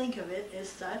didn't think of it as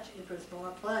such. It was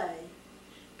more play.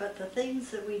 But the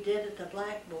things that we did at the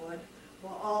blackboard were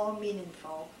all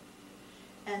meaningful.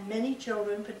 And many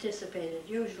children participated,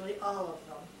 usually all of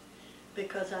them,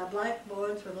 because our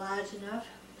blackboards were large enough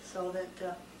so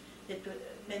that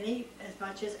many, as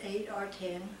much as 8 or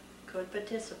 10, could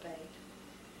participate.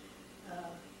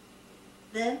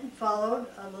 Then followed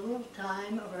a little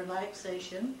time of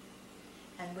relaxation,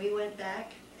 and we went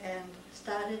back and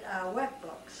started our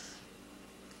workbooks,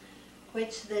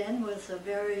 which then was a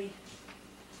very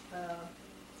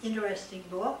interesting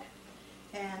book,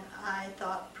 and I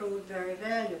thought proved very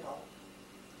valuable.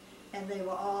 And they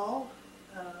were all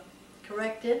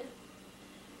corrected,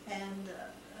 and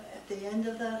at the end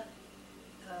of the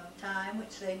time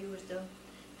which they used them,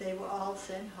 they were all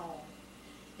sent home.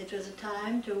 It was a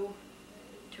time to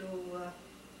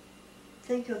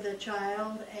think of the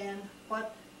child and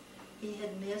what he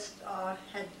had missed or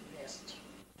had missed.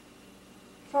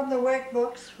 From the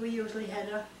workbooks, we usually had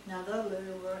another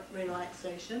little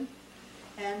relaxation,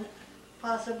 and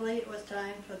possibly it was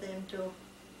time for them to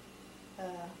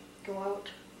go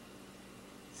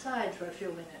outside for a few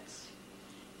minutes.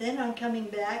 Then on coming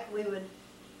back, we would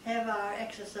have our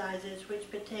exercises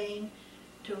which pertain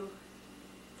to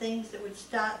things that would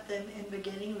start them in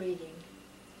beginning reading.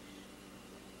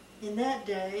 In that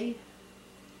day,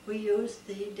 we used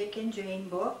the Dick and Jane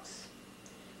books,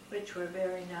 which were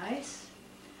very nice,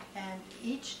 and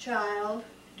each child,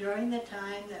 during the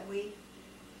time that we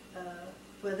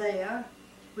were there,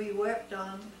 we worked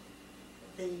on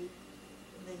the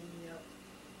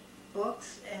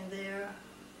books and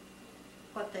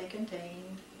what they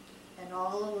contained, and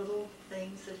all the little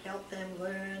things that helped them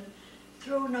learn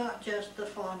through not just the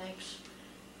phonics.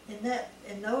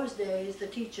 In those days, the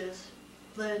teachers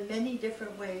learned many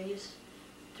different ways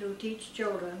to teach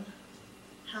children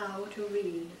how to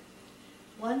read.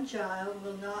 One child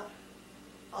will not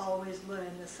always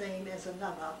learn the same as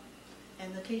another,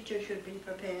 and the teacher should be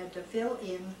prepared to fill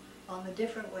in on the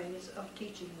different ways of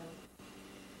teaching them.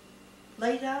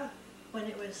 Later, when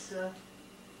it was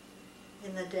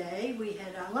in the day, we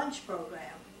had our lunch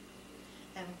program,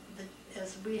 and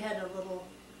as we had a little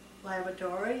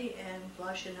lavatory and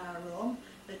flush in our room,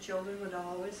 the children would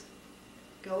always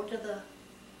go to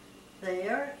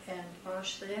there and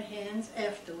wash their hands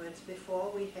afterwards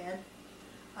before we had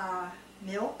our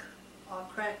milk or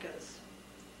crackers.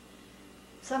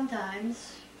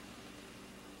 Sometimes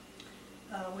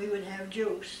we would have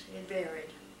juice. It varied.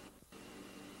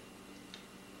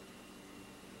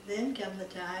 Then come the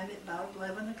time at about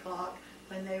 11 o'clock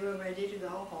when they were ready to go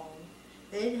home.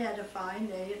 They'd had a fine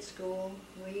day at school.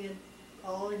 We had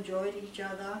all enjoyed each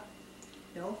other.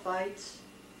 No fights.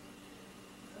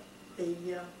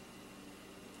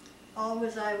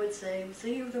 Always I would say,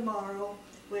 see you tomorrow.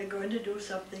 We're going to do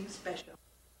something special.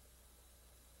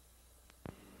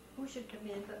 Who should come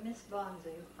in but Miss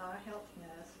Bonzi, our health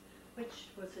nurse, which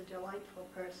was a delightful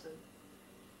person.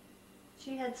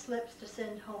 She had slips to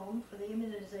send home for the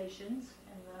immunizations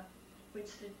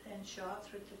and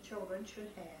shots which the children should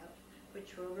have,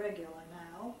 which were regular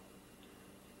now.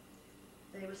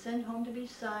 They were sent home to be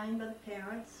signed by the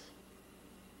parents,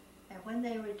 and when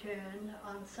they returned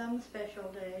on some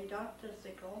special day, Dr.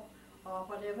 Sickle, or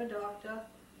whatever doctor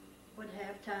would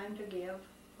have time to give,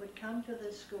 would come to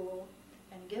the school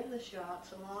and give the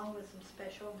shots along with some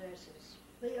special nurses.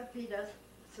 Leah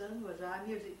Peterson was our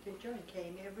music teacher and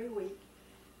came every week.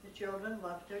 The children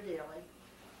loved her dearly.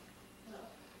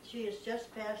 She has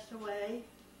just passed away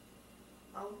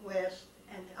out west,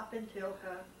 and up until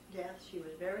her death she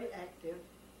was very active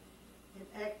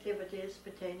in activities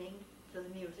pertaining to the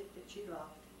music that she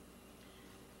loved.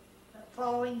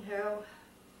 Following her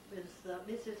was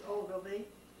Mrs. Ogilvy,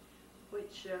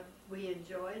 which we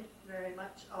enjoyed very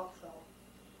much also.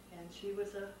 And she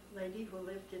was a lady who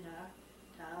lived in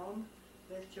our town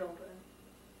with children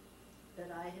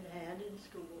that I had in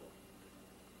school.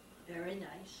 Very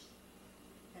nice,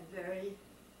 and very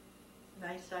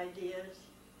nice ideas.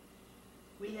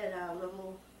 We had our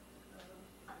little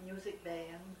music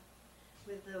band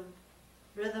with the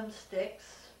rhythm sticks,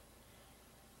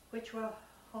 which were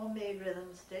homemade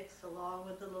rhythm sticks, along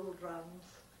with the little drums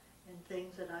and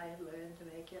things that I had learned to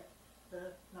make at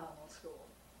the normal school.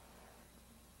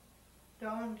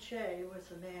 Don Shea was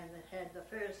the man that had the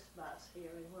first bus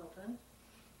here in Wilton,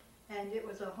 and it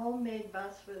was a homemade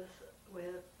bus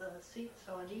with seats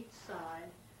on each side.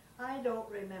 I don't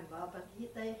remember, but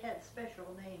they had special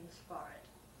names for it.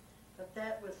 But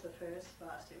that was the first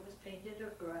bus. It was painted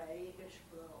a grayish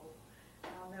blue.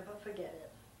 I'll never forget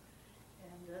it.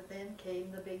 And then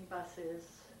came the big buses,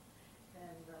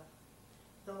 and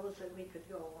those that we could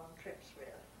go on trips with.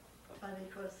 funny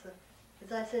because,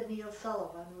 as I said, Neil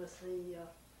Sullivan was the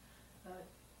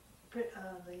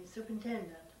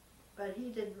superintendent, but he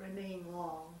didn't remain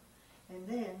long. And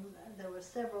then there were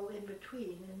several in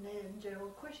between, and then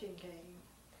Gerald Cushing came.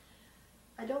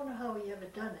 I don't know how he ever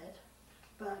done it,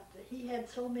 but he had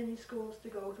so many schools to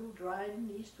go to, Dryden,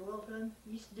 East Wilton,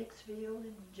 East Dixfield,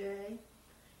 and Jay.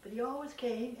 But he always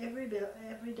came every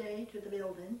day to the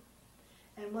building.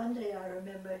 And one day I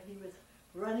remember he was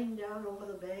running down over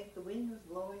the bank, the wind was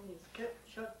blowing, his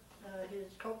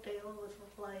coattail was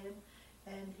flying,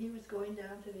 and he was going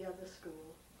down to the other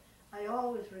school. I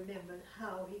always remembered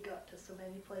how he got to so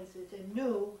many places and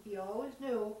he always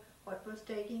knew what was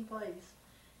taking place.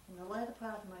 In the latter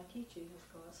part of my teaching, of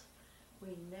course,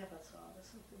 we never saw the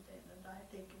superintendent. I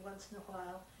think once in a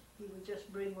while he would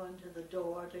just bring one to the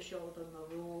door to show them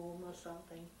the room or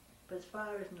something. But as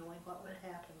far as knowing what was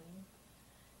happening,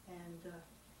 and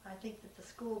I think that the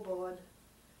school board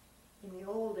in the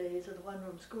old days of the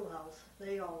one-room schoolhouse,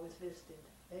 they always visited.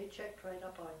 They checked right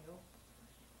up on you.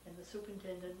 And the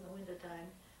superintendent in the wintertime,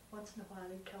 once in a while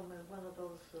he'd come with one of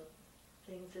those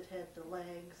things that had the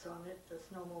legs on it, the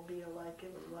snowmobile like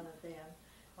it was one of them,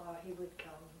 or he would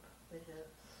come with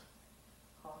his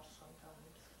horse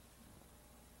sometimes.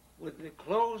 With the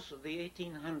close of the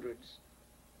 1800s,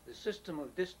 the system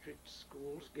of district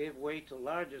schools gave way to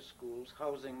larger schools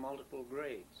housing multiple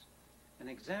grades. An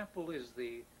example is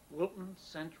the Wilton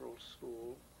Central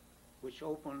School, which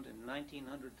opened in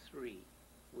 1903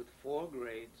 with 4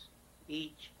 grades,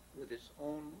 each with its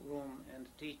own room and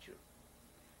teacher.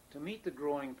 To meet the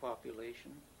growing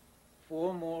population,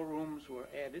 4 more rooms were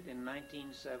added in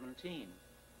 1917.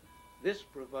 This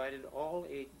provided all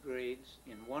 8 grades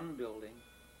in one building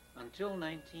until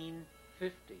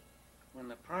 1950, when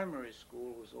the primary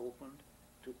school was opened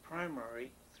to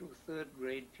primary through 3rd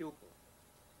grade pupils.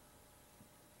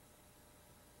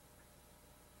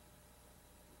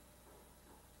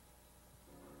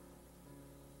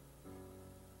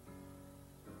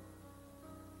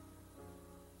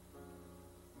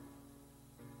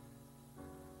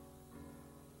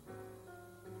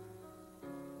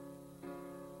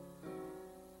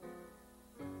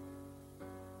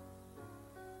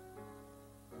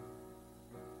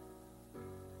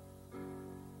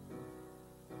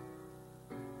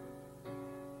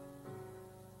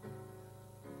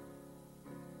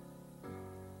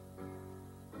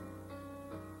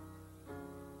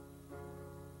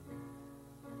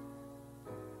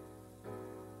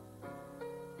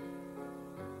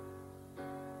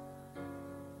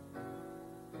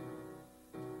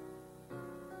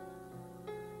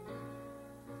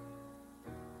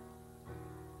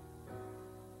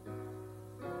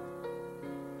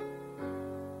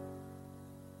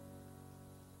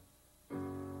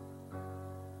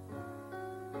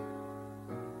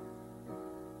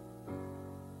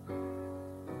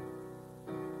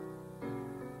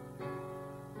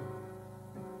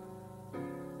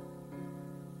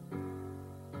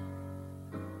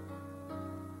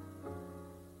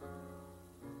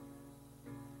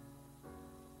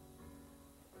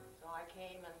 I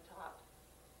came and taught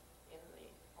in the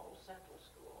old Central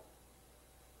School,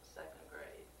 2nd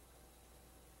grade.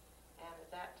 And at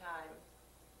that time,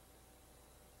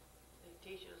 the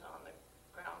teachers on the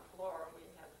ground floor, we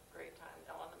had a great time.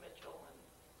 Ellen Mitchell and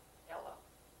Ella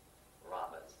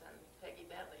Roberts and Peggy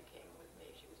Bentley came with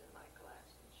me. She was in my class,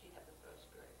 and she had the 1st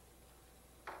grade.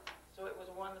 So it was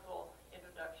a wonderful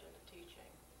introduction to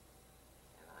teaching,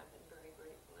 and I've been very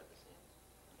grateful ever since.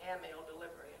 And mail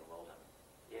delivery in Wilton.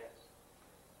 Yes.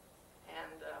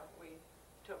 And we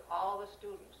took all the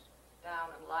students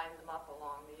down and lined them up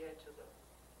along the edge of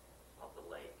the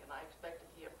lake, and I expected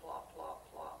to hear plop, plop,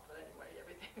 plop, but anyway,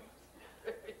 everything was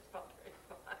very fun.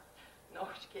 No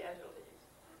casualties.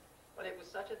 But it was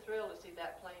such a thrill to see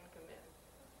that plane come in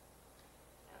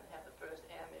and have the first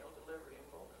air-mail delivery in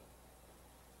Wilton.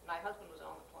 My husband was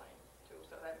on the plane, too,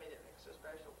 so that made it extra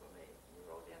special for me. He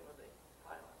rode in with the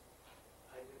pilot.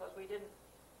 Because we didn't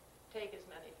take as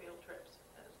many field trips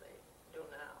as they do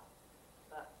now.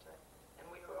 But, and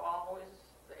they were always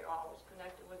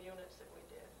connected with units that we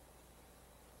did.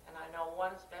 And I know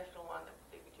one special one that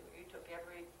we took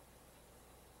every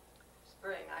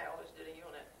spring. I always did a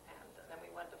unit, and then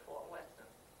we went to Fort Weston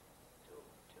to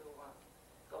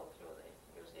go through the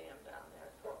museum down there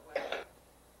at Fort Weston.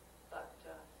 But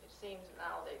it seems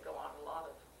now they go on a lot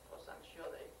of course, I'm sure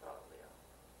they probably are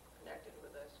connected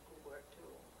with their schoolwork too.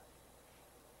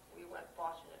 We weren't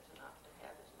fortunate enough to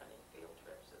have as many field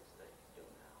trips as they do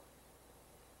now.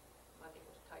 Money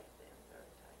was tight then, very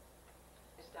tight.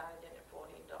 I started in at $14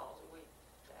 a week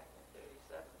back in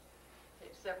 '37.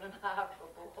 Paid $7.50 for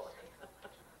board.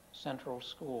 Central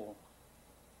School.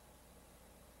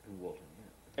 In Wilton,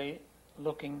 yeah.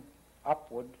 Looking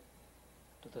upward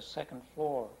to the second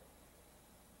floor.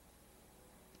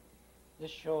 This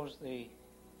shows the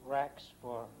racks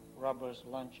for rubbers,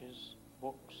 lunches,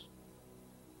 books,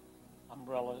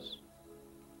 umbrellas.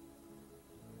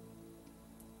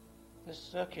 This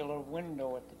circular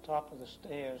window at the top of the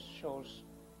stairs shows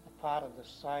a part of the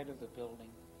side of the building.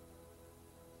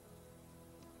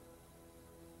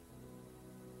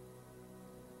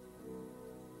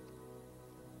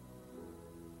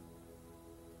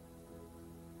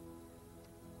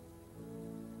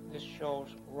 This shows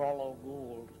Rollo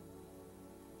Gould.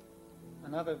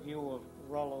 Another view of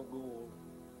Rollo Gould,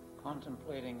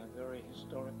 contemplating a very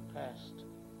historic past.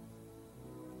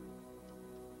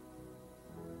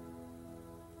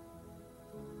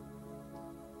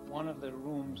 One of the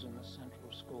rooms in the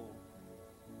Central School,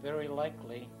 very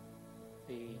likely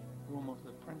the room of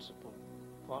the principal,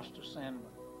 Foster Sandman.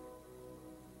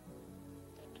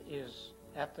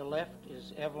 At the left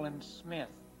is Evelyn Smith,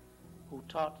 who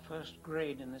taught first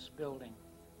grade in this building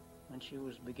when she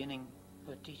was beginning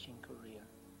her teaching career.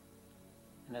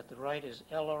 And at the right is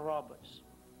Ella Roberts,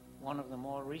 one of the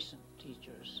more recent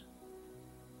teachers.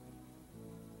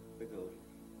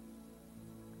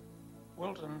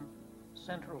 Wilton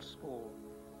Central School,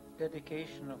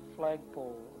 dedication of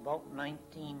flagpole, about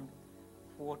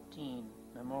 1914,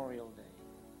 Memorial Day.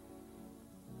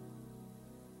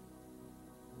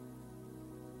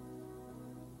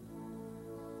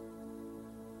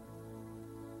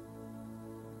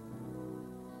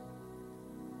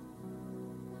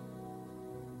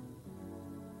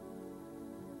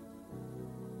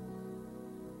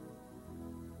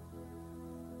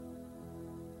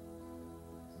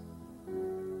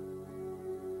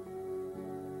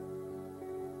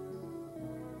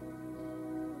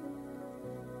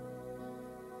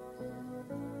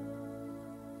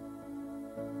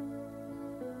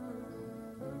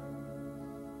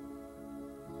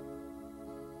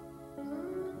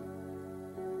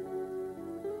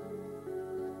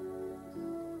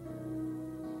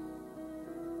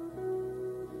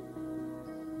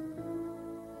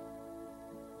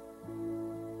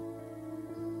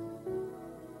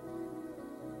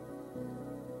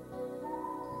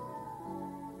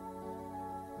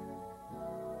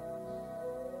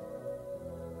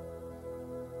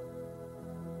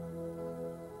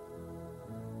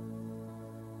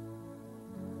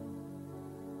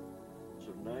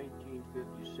 Of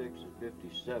 1956 and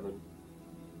 57,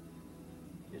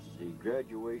 it's the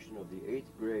graduation of the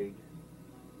 8th grade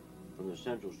from the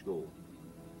Central School.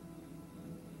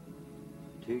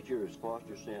 Teacher is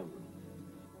Foster Sandman.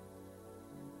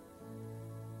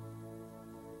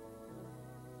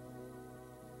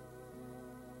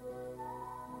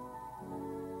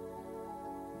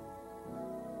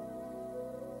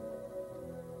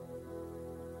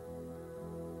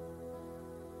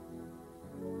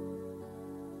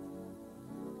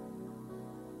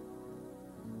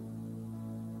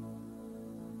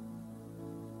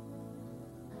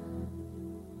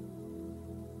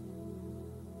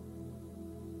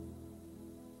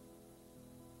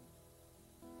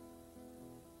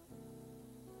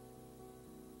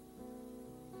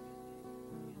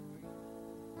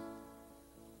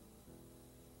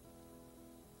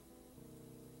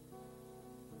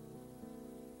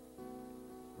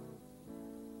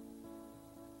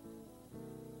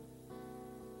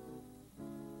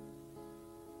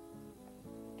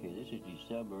 Okay, this is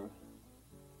December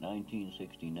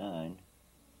 1969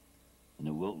 in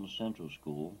the Wilton Central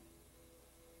School,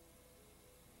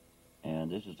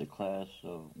 and this is the class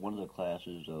of one of the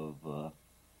classes of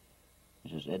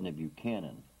this is Edna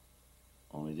Buchanan.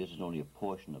 Only this is only a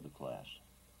portion of the class.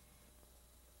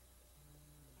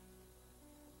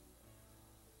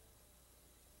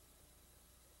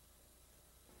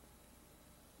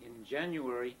 In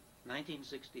January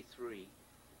 1963,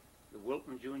 the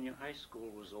Wilton Junior High School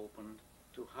was opened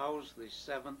to house the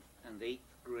 7th and 8th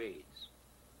grades.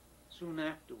 Soon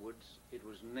afterwards, it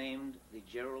was named the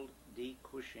Gerald D.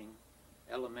 Cushing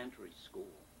Elementary School.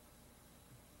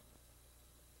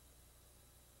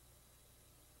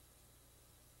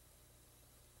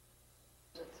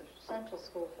 I was at the Central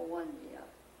School for 1 year.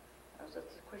 I was at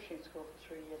the Cushing School for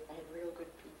 3 years. I had real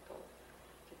good people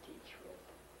to teach with.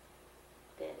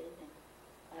 Betty and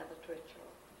Albert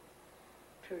Twitchell,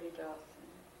 Trudy Dawson,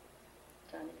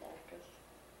 Johnny Backus,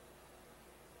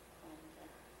 and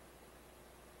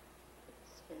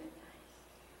it's very nice.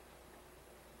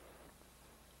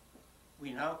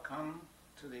 We now come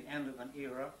to the end of an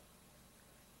era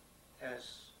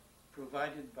as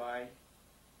provided by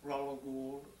Rollo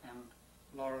Gould and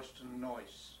Lauriston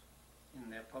Noyce. in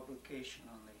their publication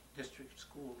on the district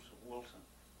schools of Wilton.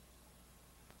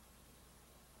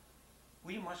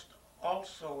 We must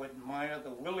also admire the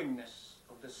willingness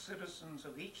of the citizens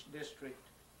of each district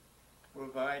to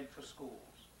provide for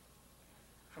schools.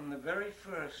 From the very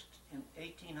first in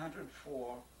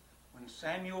 1804, when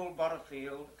Samuel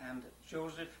Butterfield and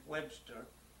Joseph Webster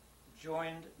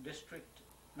joined District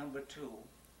Number 2,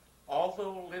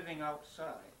 although living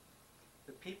outside,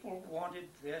 the people wanted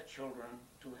their children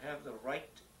to have the right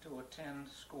to attend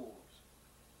schools.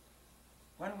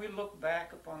 When we look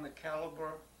back upon the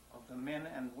caliber of the men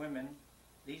and women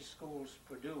these schools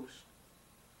produced,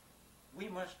 we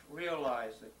must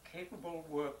realize the capable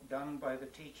work done by the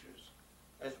teachers,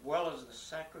 as well as the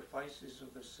sacrifices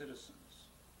of the citizens.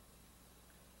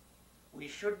 We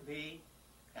should be,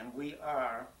 and we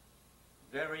are,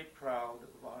 very proud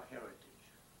of our heritage.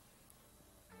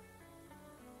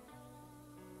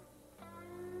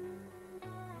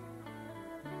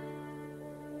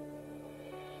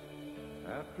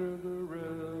 After the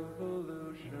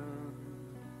revolution,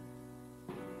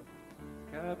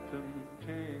 Captain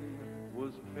King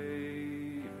was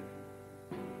paid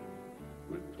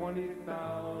with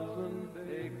 20,000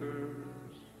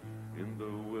 acres in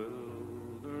the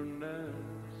wilderness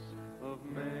of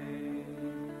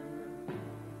Maine.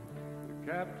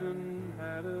 The captain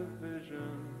had a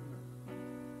vision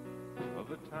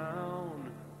of a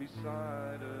town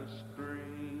beside a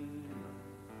stream,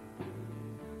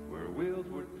 where wheels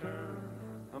would turn,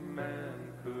 a man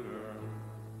could earn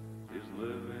his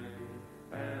living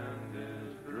and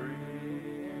his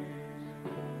dreams.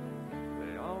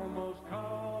 They almost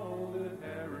called it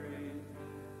Harry,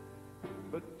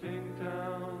 but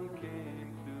Tingtown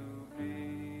came to be.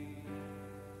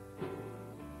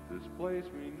 This place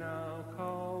we now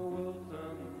call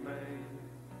Wilton, Maine,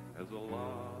 has a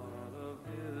lot of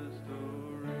his